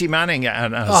Katie Manning,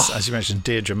 and as you mentioned,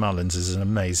 Deirdre Mullins is an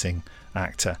amazing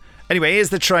actor. Anyway,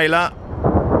 here's the trailer.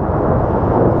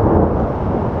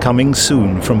 Coming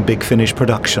soon from Big Finish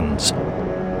Productions.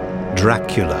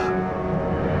 Dracula.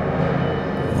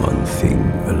 One thing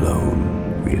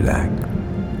alone we lack.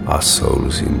 Our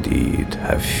souls indeed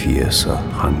have fiercer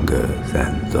hunger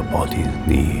than the bodies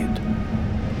need.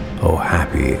 Oh,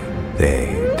 happy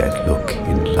they that look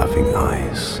in loving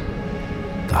eyes.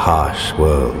 The harsh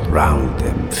world round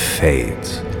them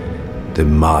fades. The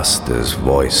master's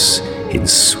voice in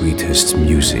sweetest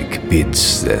music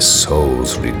bids their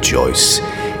souls rejoice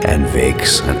and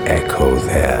wakes an echo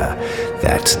there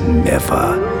that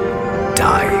never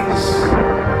dies.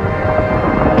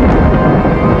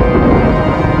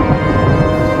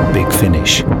 Big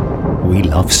Finish. We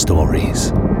love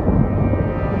stories.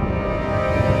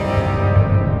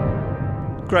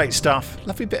 Great stuff.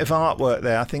 Lovely bit of artwork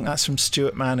there. I think that's from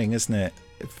Stuart Manning, isn't it?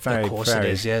 Very, of course very,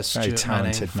 it is, yes. very Stuart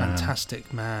talented Manning, man.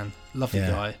 fantastic man. Lovely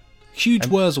guy. Huge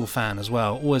Wurzel fan as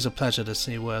well. Always a pleasure to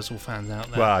see Wurzel fans out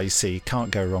there. Well, you see, you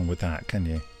can't go wrong with that, can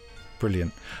you?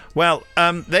 Brilliant. Well,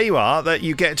 there you are. That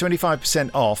you get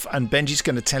 25% off, and Benji's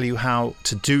going to tell you how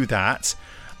to do that.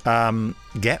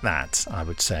 Get that, I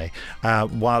would say.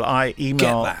 While I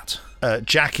email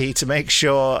Jackie to make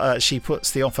sure she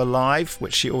puts the offer live,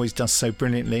 which she always does so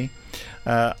brilliantly.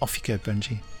 Off you go,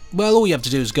 Benji. Well, all you have to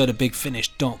do is go to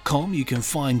bigfinish.com. You can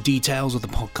find details of the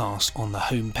podcast on the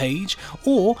homepage,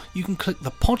 or you can click the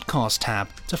podcast tab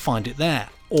to find it there,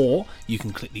 or you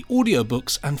can click the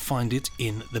audiobooks and find it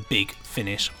in the Big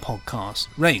Finish podcast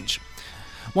range.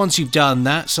 Once you've done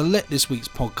that, select this week's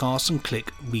podcast and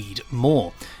click Read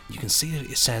More. You can see that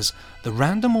it says the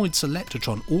Randomoid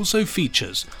Selectron also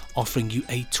features, offering you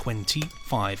a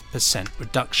 25%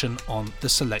 reduction on the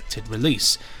selected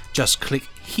release. Just click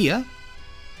here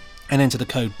and enter the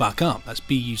code BUCKUP. That's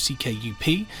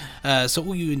BUCKUP. So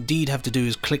all you indeed have to do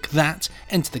is click that,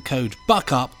 enter the code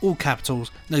BUCKUP, all capitals,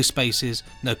 no spaces,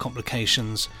 no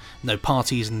complications, no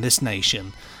parties in this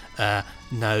nation,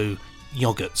 no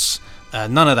yogurts.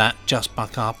 None of that, just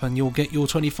buck up and you'll get your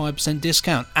 25%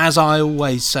 discount. As I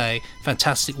always say,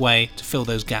 fantastic way to fill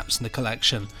those gaps in the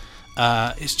collection.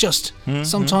 It's just,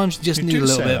 sometimes you just need a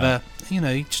little bit of a,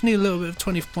 you just need a little bit of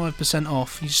 25%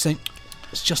 off. You just think,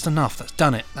 it's just enough. That's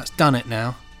done it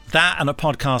now. That and a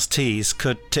podcast tease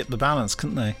could tip the balance,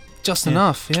 couldn't they? Just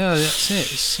enough. Yeah, that's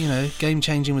it. It's,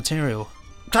 game-changing material.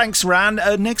 Thanks, Ran.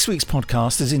 Next week's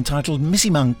podcast is entitled Missy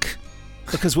Monk,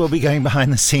 because we'll be going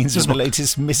behind the scenes of the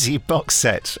latest Missy box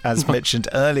set, as mentioned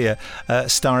earlier,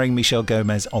 starring Michelle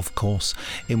Gomez, of course,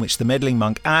 in which the meddling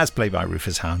monk, as played by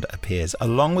Rufus Hound, appears,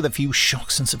 along with a few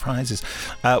shocks and surprises.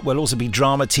 We'll also be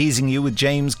drama teasing you with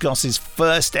James Goss's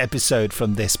first episode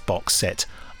from this box set,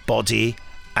 Body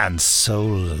and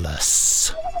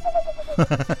Soulless.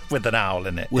 With an owl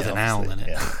in it.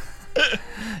 Yeah.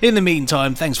 In the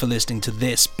meantime, thanks for listening to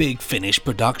this Big Finish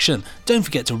production. Don't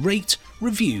forget to rate,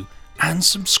 review, and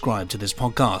subscribe to this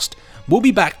podcast. We'll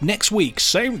be back next week,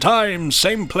 same time,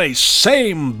 same place,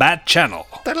 same bad channel.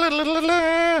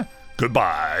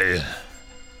 Goodbye.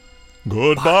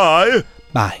 Goodbye.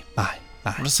 Bye. I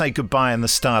want to say goodbye in the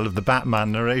style of the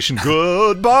Batman narration.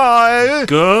 Goodbye.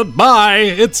 Goodbye.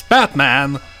 It's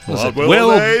Batman. What will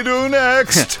they do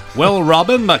next? Will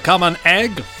Robin become an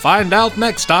egg? Find out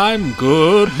next time.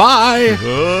 Goodbye.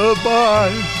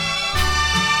 Goodbye.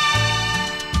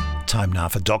 Time now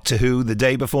for Doctor Who, The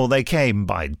Day Before They Came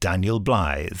by Daniel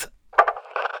Blythe.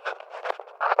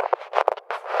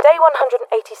 Day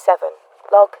 187,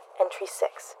 log entry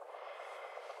 6.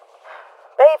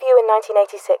 Bayview in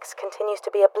 1986 continues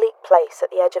to be a bleak place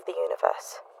at the edge of the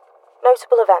universe.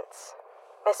 Notable events.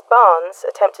 Miss Barnes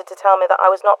attempted to tell me that I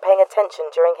was not paying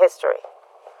attention during history.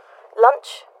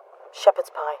 Lunch,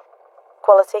 shepherd's pie.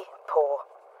 Quality, poor.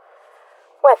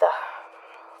 Weather.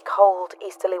 Cold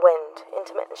easterly wind,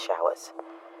 intermittent showers.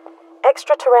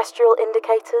 Extraterrestrial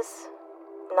indicators?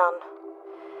 None.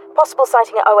 Possible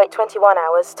sighting at 0821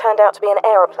 hours turned out to be an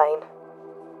aeroplane.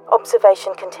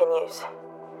 Observation continues.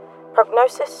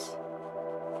 Prognosis?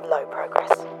 Low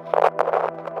progress.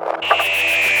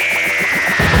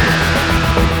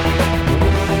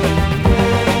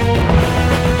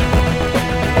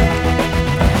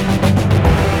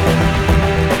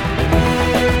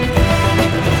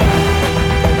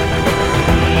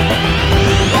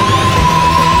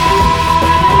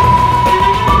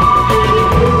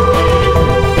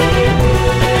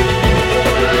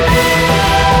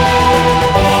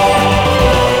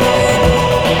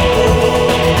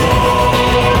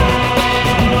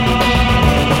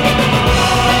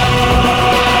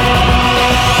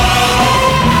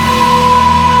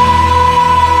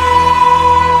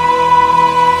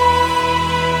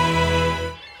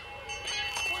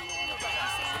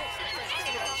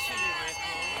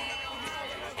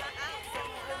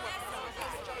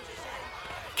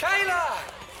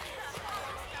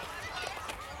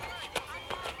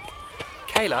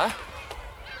 Kayla?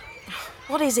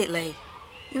 What is it, Lee?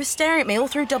 You were staring at me all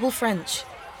through double French.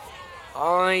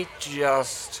 I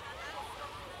just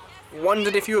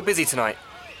wondered if you were busy tonight.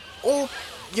 Or,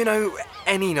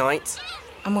 any night.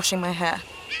 I'm washing my hair.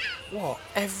 What,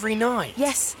 every night?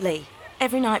 Yes, Lee.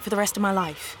 Every night for the rest of my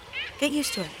life. Get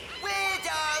used to it.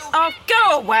 Weirdo! Oh,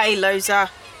 go away, loser!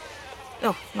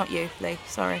 Oh, not you, Lee.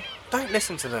 Sorry. Don't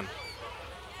listen to them.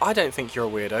 I don't think you're a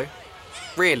weirdo.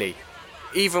 Really.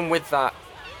 Even with that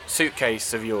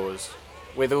suitcase of yours,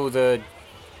 with all the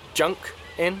junk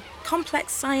in.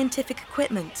 Complex scientific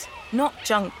equipment, not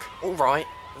junk. All right,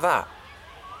 that.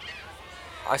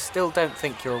 I still don't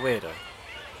think you're a weirdo.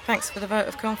 Thanks for the vote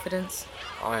of confidence.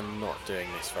 I'm not doing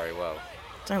this very well.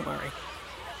 Don't worry.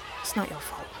 It's not your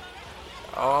fault.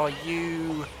 Are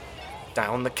you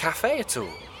down the cafe at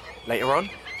all? Later on?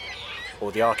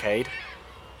 Or the arcade?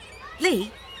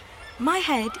 Lee, my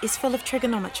head is full of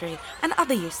trigonometry and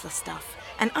other useless stuff,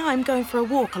 and I'm going for a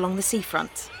walk along the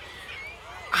seafront.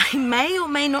 I may or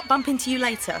may not bump into you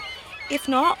later. If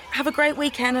not, have a great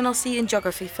weekend and I'll see you in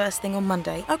geography first thing on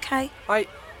Monday, okay? I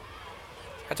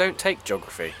don't take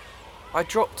geography. I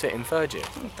dropped it in third year.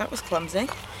 Oh, that was clumsy.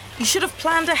 You should have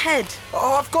planned ahead.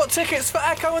 Oh, I've got tickets for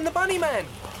Echo and the Bunnymen.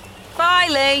 Bye,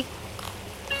 Lee.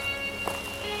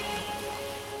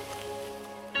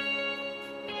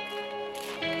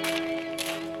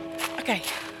 Okay,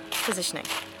 positioning.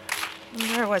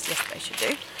 Where I was yesterday should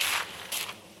do.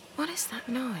 What is that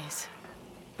noise?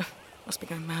 Must be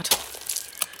going mad.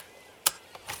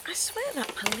 I swear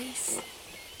that police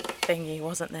thingy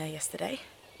wasn't there yesterday.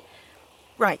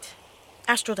 Right.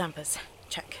 Astral dampers.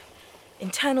 Check.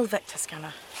 Internal vector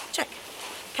scanner. Check.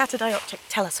 Catadioptric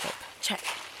telescope. Check.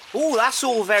 Oh, that's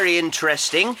all very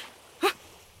interesting. Who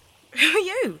are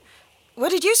you? Where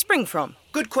did you spring from?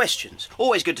 Good questions.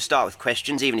 Always good to start with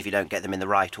questions, even if you don't get them in the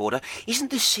right order.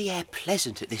 Isn't the sea air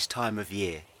pleasant at this time of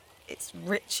year? It's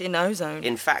rich in ozone.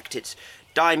 In fact, it's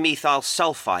dimethyl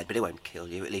sulfide, but it won't kill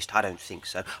you. At least I don't think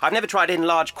so. I've never tried it in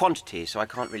large quantities, so I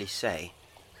can't really say.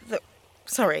 Look,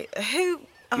 sorry, who...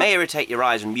 May irritate your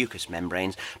eyes and mucous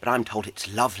membranes, but I'm told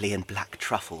it's lovely in black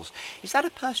truffles. Is that a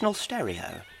personal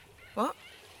stereo? What?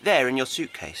 There, in your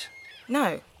suitcase.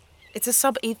 No, it's a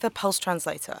sub-ether pulse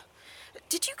translator.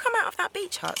 Did you come out of that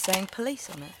beach hut saying police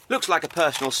on it? Looks like a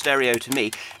personal stereo to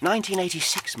me.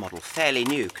 1986 model, fairly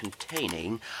new,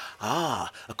 containing... a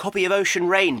copy of Ocean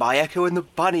Rain by Echo and the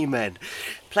Bunnymen.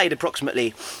 Played approximately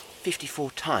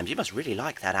 54 times. You must really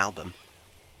like that album.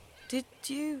 Did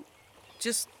you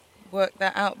just work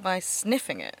that out by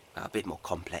sniffing it? A bit more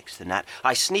complex than that.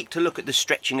 I sneaked to look at the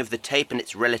stretching of the tape and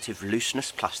its relative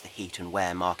looseness, plus the heat and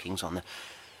wear markings on the...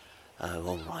 Oh,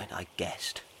 all right, I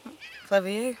guessed. Clever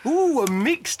you. Ooh, a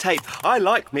mixtape. I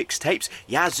like mixtapes.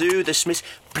 Yazoo, the Smiths.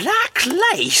 Black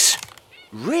Lace?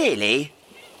 Really?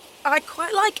 I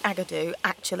quite like Agadoo,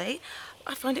 actually.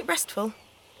 I find it restful.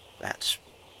 That's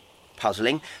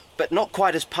puzzling, but not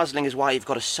quite as puzzling as why you've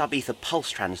got a sub-ether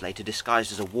pulse translator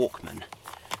disguised as a Walkman.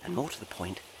 And more to the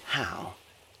point, how?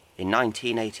 In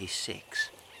 1986.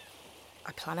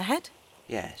 I plan ahead?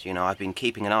 Yes, you know, I've been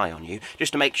keeping an eye on you,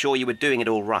 just to make sure you were doing it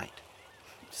all right.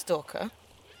 Stalker?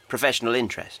 Professional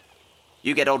interest.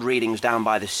 You get odd readings down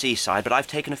by the seaside, but I've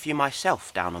taken a few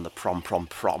myself down on the prom.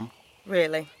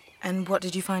 Really? And what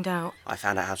did you find out? I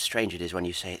found out how strange it is when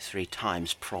you say it 3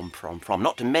 times, prom.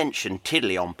 Not to mention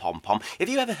tiddly-on-pom-pom. Have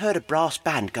you ever heard a brass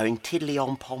band going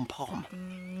tiddly-on-pom-pom?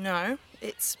 No,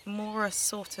 it's more a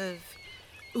sort of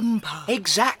oompa.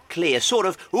 Exactly, a sort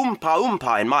of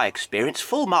oompa in my experience.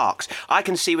 Full marks. I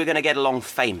can see we're going to get along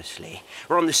famously.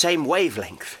 We're on the same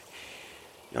wavelength.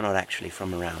 You're not actually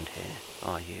from around here,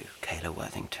 are you, Kayla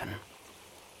Worthington?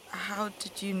 How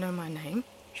did you know my name?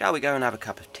 Shall we go and have a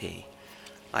cup of tea?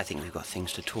 I think we've got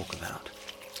things to talk about.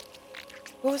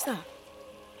 What was that?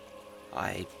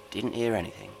 I didn't hear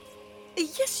anything.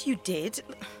 Yes, you did.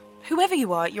 Whoever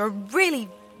you are, you're a really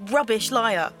rubbish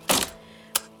liar.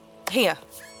 Here,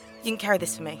 you can carry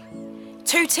this for me.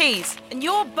 2 teas, and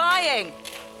you're buying!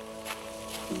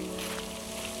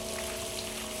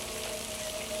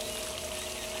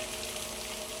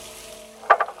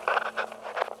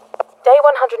 Day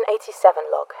 187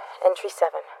 log, entry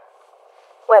 7.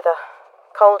 Weather.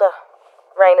 Colder.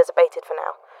 Rain has abated for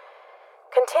now.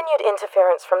 Continued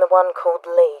interference from the one called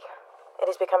Lee. It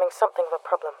is becoming something of a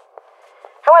problem.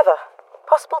 However,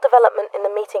 possible development in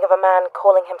the meeting of a man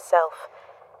calling himself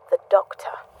the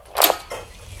Doctor.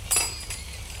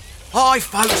 Hi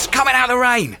folks, coming out of the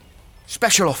rain.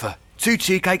 Special offer, 2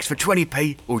 tea cakes for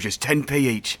 20p or just 10p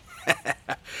each.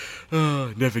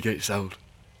 Oh, never gets old.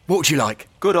 What would you like?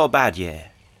 Good or bad year?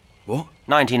 What?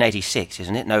 1986,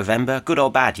 isn't it? November. Good or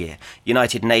bad year?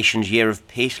 United Nations Year of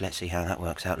Peace. Let's see how that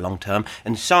works out long term.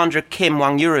 And Sandra Kim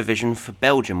won Eurovision for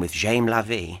Belgium with Jaime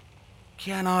Lavie.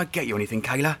 Can I get you anything,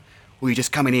 Kayla? Or you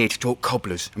just come in here to talk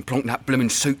cobblers and plonk that bloomin'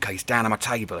 suitcase down on my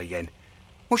table again?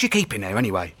 What's you keeping there,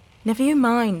 anyway? Never you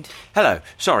mind. Hello.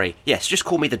 Sorry. Yes, just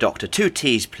call me the Doctor. 2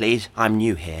 teas, please. I'm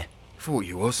new here. Thought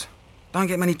you was. Don't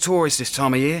get many tourists this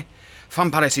time of year. Fun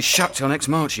Palace is shut till next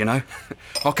March, you know.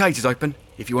 Arcades is open,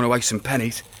 if you want to waste some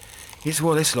pennies. Here's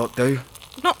what this lot do.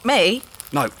 Not me.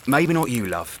 No, maybe not you,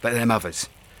 love, but them others.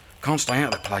 Can't stay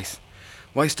out of the place.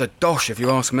 Waste a dosh, if you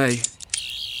ask me.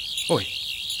 Oi,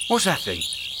 what's that thing?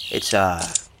 It's a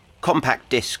compact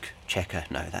disc checker.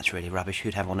 No, that's really rubbish.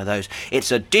 Who'd have one of those? It's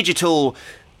a digital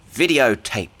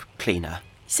videotape cleaner.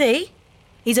 See?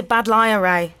 He's a bad liar,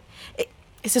 Ray.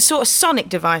 It's a sort of sonic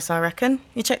device, I reckon.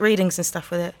 You check readings and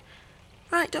stuff with it.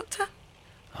 Right, Doctor?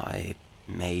 I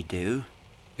may do.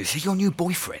 Is he your new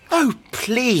boyfriend? Oh,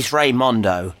 please,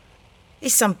 Raymondo.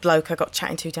 He's some bloke I got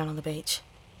chatting to down on the beach.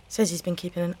 Says he's been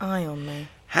keeping an eye on me.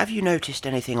 Have you noticed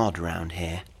anything odd around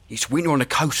here? It's winter on the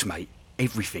coast, mate.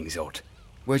 Everything's odd.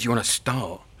 Where do you want to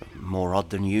start? More odd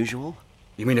than usual?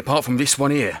 You mean apart from this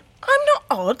one here? I'm not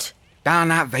odd. Down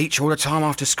that beach all the time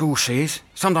after school, she is.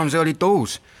 Sometimes early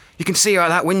doors. You can see her out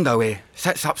that window here.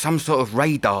 Sets up some sort of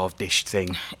radar dish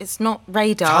thing. It's not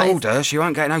radar. Told her she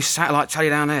won't get no satellite telly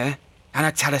down there. And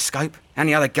a telescope. And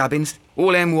the other gubbins.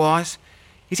 All them wires.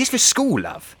 Is this for school,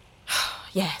 love?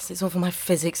 Yes, it's all for my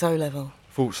physics O-level.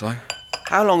 Thought so.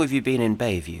 How long have you been in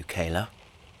Bayview, Kayla?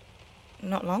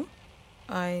 Not long.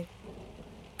 I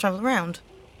travel around.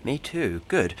 Me too.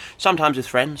 Good. Sometimes with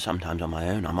friends, sometimes on my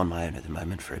own. I'm on my own at the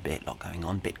moment for a bit. Lot going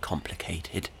on. Bit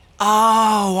complicated.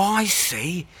 Oh, I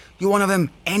see. You're one of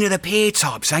them end-of-the-pier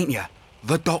types, ain't you?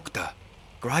 The Doctor.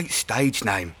 Great stage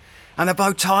name. And the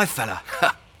bow tie fella.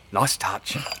 Nice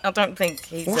touch. I don't think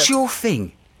he's What's your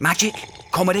thing? Magic?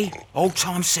 Comedy?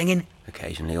 Old-time singing?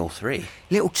 Occasionally all three.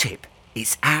 Little tip.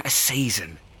 It's out of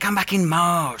season. Come back in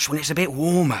March when it's a bit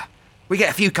warmer. We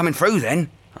get a few coming through then.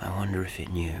 I wonder if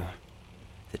it knew.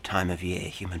 The time of year,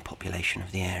 human population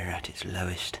of the area at its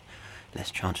lowest.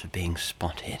 Less chance of being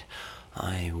spotted.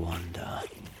 I wonder...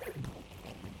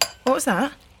 What was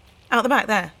that? Out the back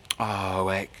there? Oh,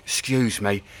 excuse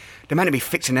me. They're meant to be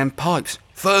fixing them pipes.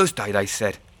 Thursday, they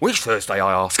said. Which Thursday,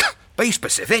 I ask? Be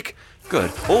specific.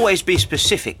 Good. Always be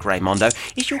specific, Raymondo.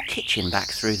 Is your kitchen back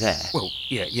through there? Well,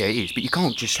 yeah, it is, but you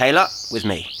can't just... Kayla, with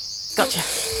me. Gotcha.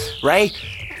 Ray,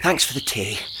 thanks for the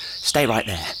tea. Stay right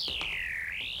there.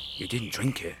 You didn't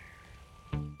drink it.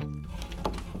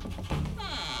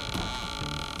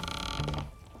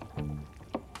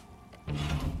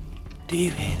 Do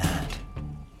you hear that?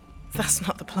 That's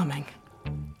not the plumbing.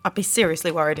 I'd be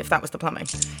seriously worried if that was the plumbing.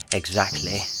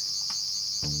 Exactly.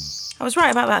 I was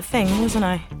right about that thing, wasn't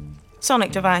I?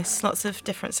 Sonic device, lots of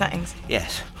different settings.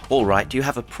 Yes. All right. Do you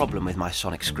have a problem with my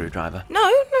sonic screwdriver?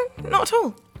 No, not at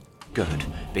all. Good,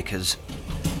 because...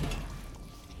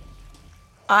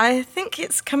 I think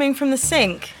it's coming from the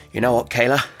sink. You know what,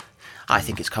 Kayla? I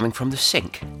think it's coming from the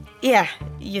sink. Yeah,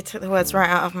 you took the words right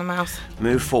out of my mouth.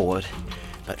 Move forward,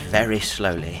 but very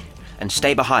slowly. And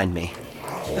stay behind me.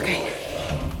 Okay.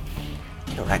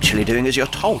 You're actually doing as you're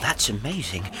told. That's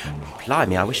amazing.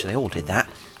 Blimey, I wish they all did that.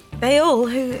 They all?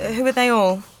 Who are they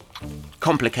all?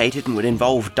 Complicated and would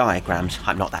involve diagrams.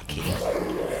 I'm not that keen.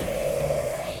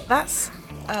 That's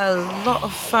a lot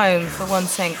of foam for one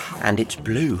sink. And it's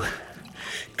blue.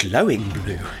 Glowing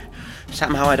blue.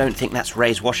 Somehow I don't think that's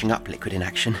Ray's washing up liquid in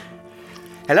action.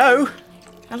 Hello?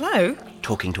 Hello?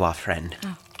 Talking to our friend.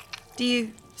 Oh. Do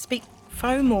you speak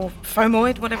foam or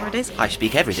foamoid, whatever it is? I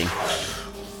speak everything.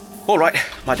 All right,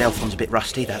 my Delphon's a bit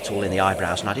rusty, that's all in the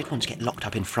eyebrows, and I did once get locked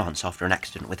up in France after an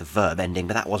accident with a verb ending,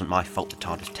 but that wasn't my fault. The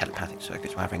TARDIS telepathic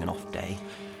circuits were having an off day.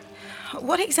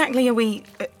 What exactly are we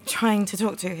trying to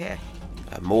talk to here?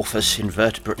 Amorphous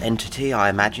invertebrate entity, I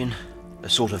imagine. A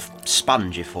sort of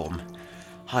spongiform.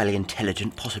 Highly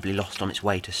intelligent, possibly lost on its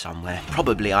way to somewhere.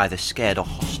 Probably either scared or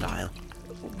hostile.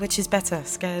 Which is better,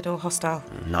 scared or hostile?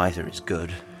 Neither is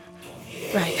good.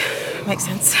 Right, makes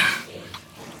sense.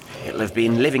 It'll have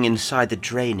been living inside the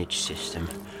drainage system,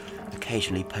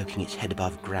 occasionally poking its head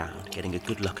above ground, getting a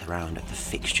good look around at the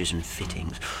fixtures and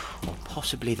fittings, or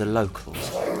possibly the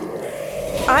locals.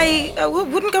 I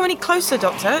wouldn't go any closer,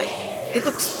 Doctor. It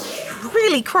looks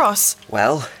really cross.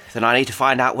 Well, then I need to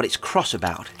find out what it's cross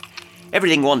about.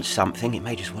 Everything wants something. It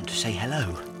may just want to say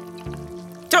hello.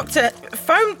 Doctor,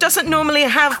 foam doesn't normally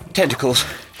have... Tentacles.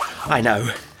 I know.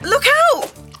 Look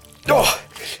out! Oh!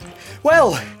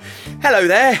 Well, hello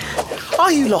there.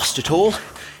 Are you lost at all?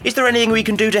 Is there anything we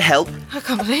can do to help? I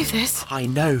can't believe this. I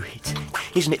know.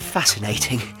 Isn't it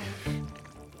fascinating?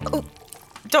 Oh,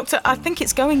 Doctor, I think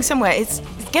it's going somewhere. It's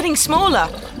getting smaller.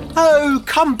 Oh,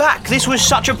 come back. This was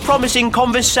such a promising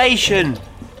conversation.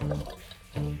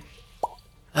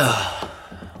 Oh,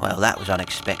 well, that was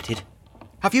unexpected.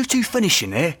 Have you two finished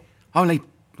in here? Only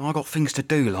I got things to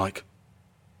do, like.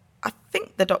 I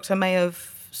think the Doctor may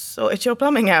have sorted your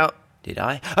plumbing out. Did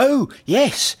I? Oh,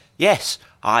 yes,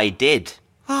 I did.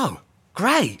 Oh,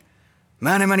 great.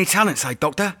 Man of many talents, eh,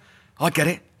 Doctor? I get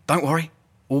it. Don't worry.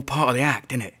 All part of the act,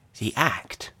 innit? The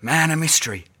act? Man of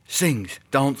mystery. Sings,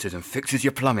 dances and fixes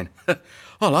your plumbing.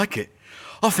 I like it.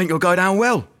 I think you'll go down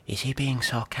well. Is he being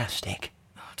sarcastic?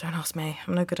 Oh, don't ask me.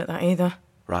 I'm no good at that either.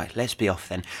 Right, let's be off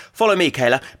then. Follow me,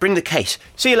 Kayla. Bring the case.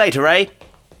 See you later, Ray.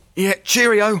 Yeah,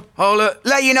 cheerio. I'll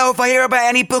let you know if I hear about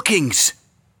any bookings.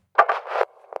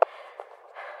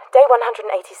 Day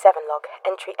 187 log,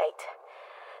 entry 8.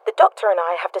 The Doctor and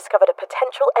I have discovered a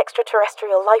potential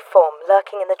extraterrestrial life form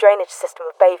lurking in the drainage system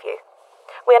of Bayview.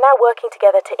 We are now working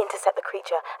together to intercept the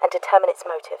creature and determine its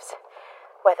motives.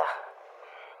 Weather: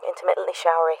 intermittently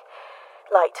showery.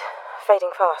 Light: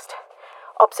 fading fast.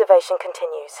 Observation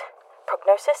continues.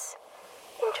 Prognosis: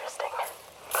 interesting.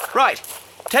 Right.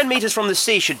 10 metres from the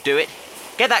sea should do it.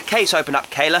 Get that case open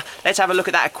up, Kayla. Let's have a look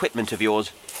at that equipment of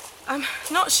yours. I'm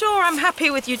not sure I'm happy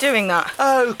with you doing that.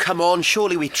 Oh, come on.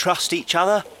 Surely we trust each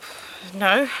other.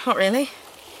 No, not really.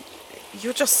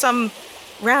 You're just some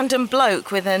random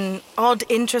bloke with an odd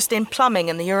interest in plumbing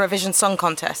and the Eurovision Song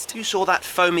Contest. You saw that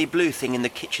foamy blue thing in the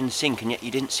kitchen sink and yet you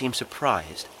didn't seem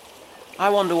surprised. I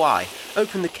wonder why.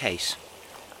 Open the case.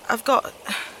 I've got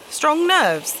strong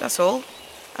nerves, that's all.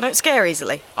 I don't scare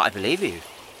easily. I believe you.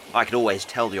 I could always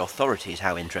tell the authorities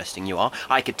how interesting you are.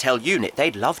 I could tell UNIT,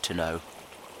 they'd love to know.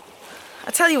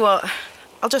 I tell you what,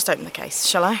 I'll just open the case,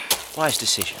 shall I? Wise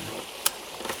decision.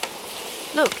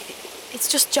 Look,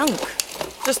 it's just junk.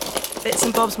 Just bits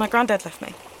and bobs my granddad left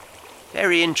me.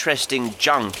 Very interesting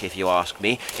junk, if you ask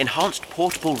me. Enhanced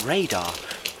portable radar.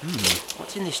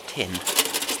 What's in this tin?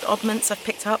 Just oddments I've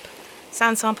picked up.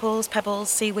 Sand samples, pebbles,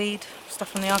 seaweed, stuff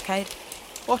from the arcade.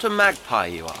 What a magpie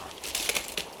you are.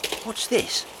 What's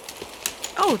this?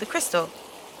 Oh, the crystal.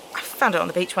 I found it on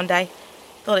the beach one day.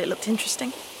 Thought it looked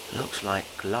interesting. Looks like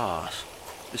glass.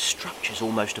 The structure's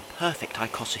almost a perfect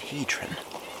icosahedron.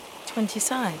 20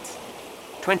 sides.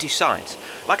 20 sides.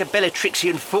 Like a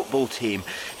Bellatrixian football team.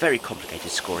 Very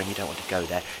complicated scoring, you don't want to go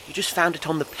there. You just found it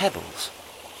on the pebbles.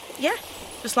 Yeah,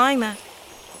 just lying there.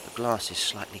 The glass is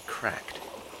slightly cracked.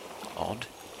 Odd.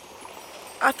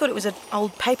 I thought it was an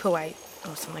old paperweight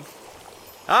or something.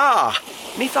 Ah!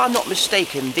 And if I'm not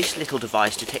mistaken, this little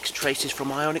device detects traces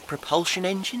from ionic propulsion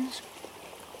engines?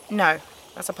 No,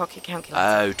 that's a pocket calculator.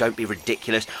 Oh, don't be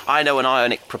ridiculous. I know an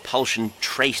ionic propulsion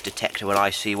trace detector when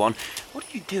I see one. What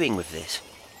are you doing with this?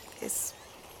 It's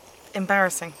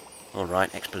embarrassing. All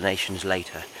right, explanations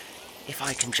later. If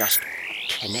I can just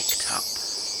connect up.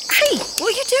 Hey,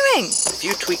 what are you doing? A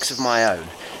few tweaks of my own.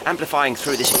 Amplifying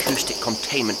through this acoustic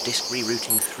containment disc,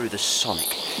 rerouting through the sonic.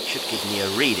 Should give me a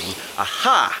reading.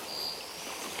 Aha!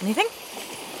 Anything?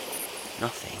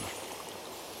 Nothing.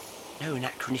 No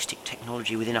anachronistic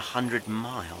technology within 100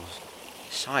 miles.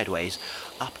 Sideways,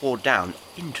 up or down.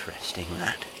 Interesting,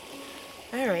 that.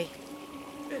 Very.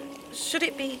 Should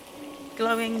it be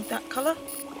glowing that colour?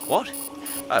 What?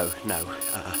 Oh, no.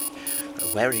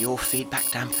 Where are your feedback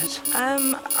dampers?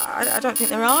 I don't think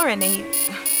there are any.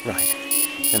 Right.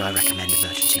 Then I recommend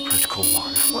Emergency Protocol 1.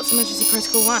 What's Emergency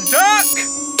Protocol 1?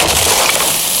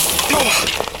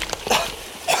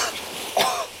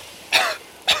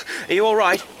 Are you all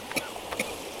right?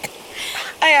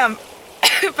 I am,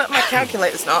 but my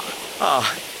calculator's not.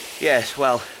 Ah, yes,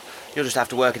 well, you'll just have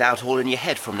to work it out all in your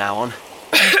head from now on.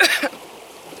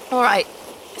 All right,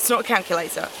 it's not a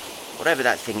calculator. Whatever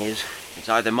that thing is, it's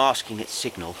either masking its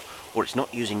signal, or it's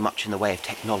not using much in the way of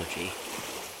technology,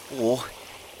 or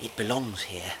it belongs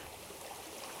here.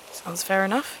 Sounds fair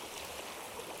enough.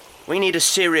 We need a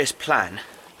serious plan.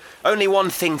 Only one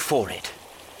thing for it.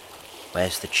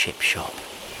 Where's the chip shop?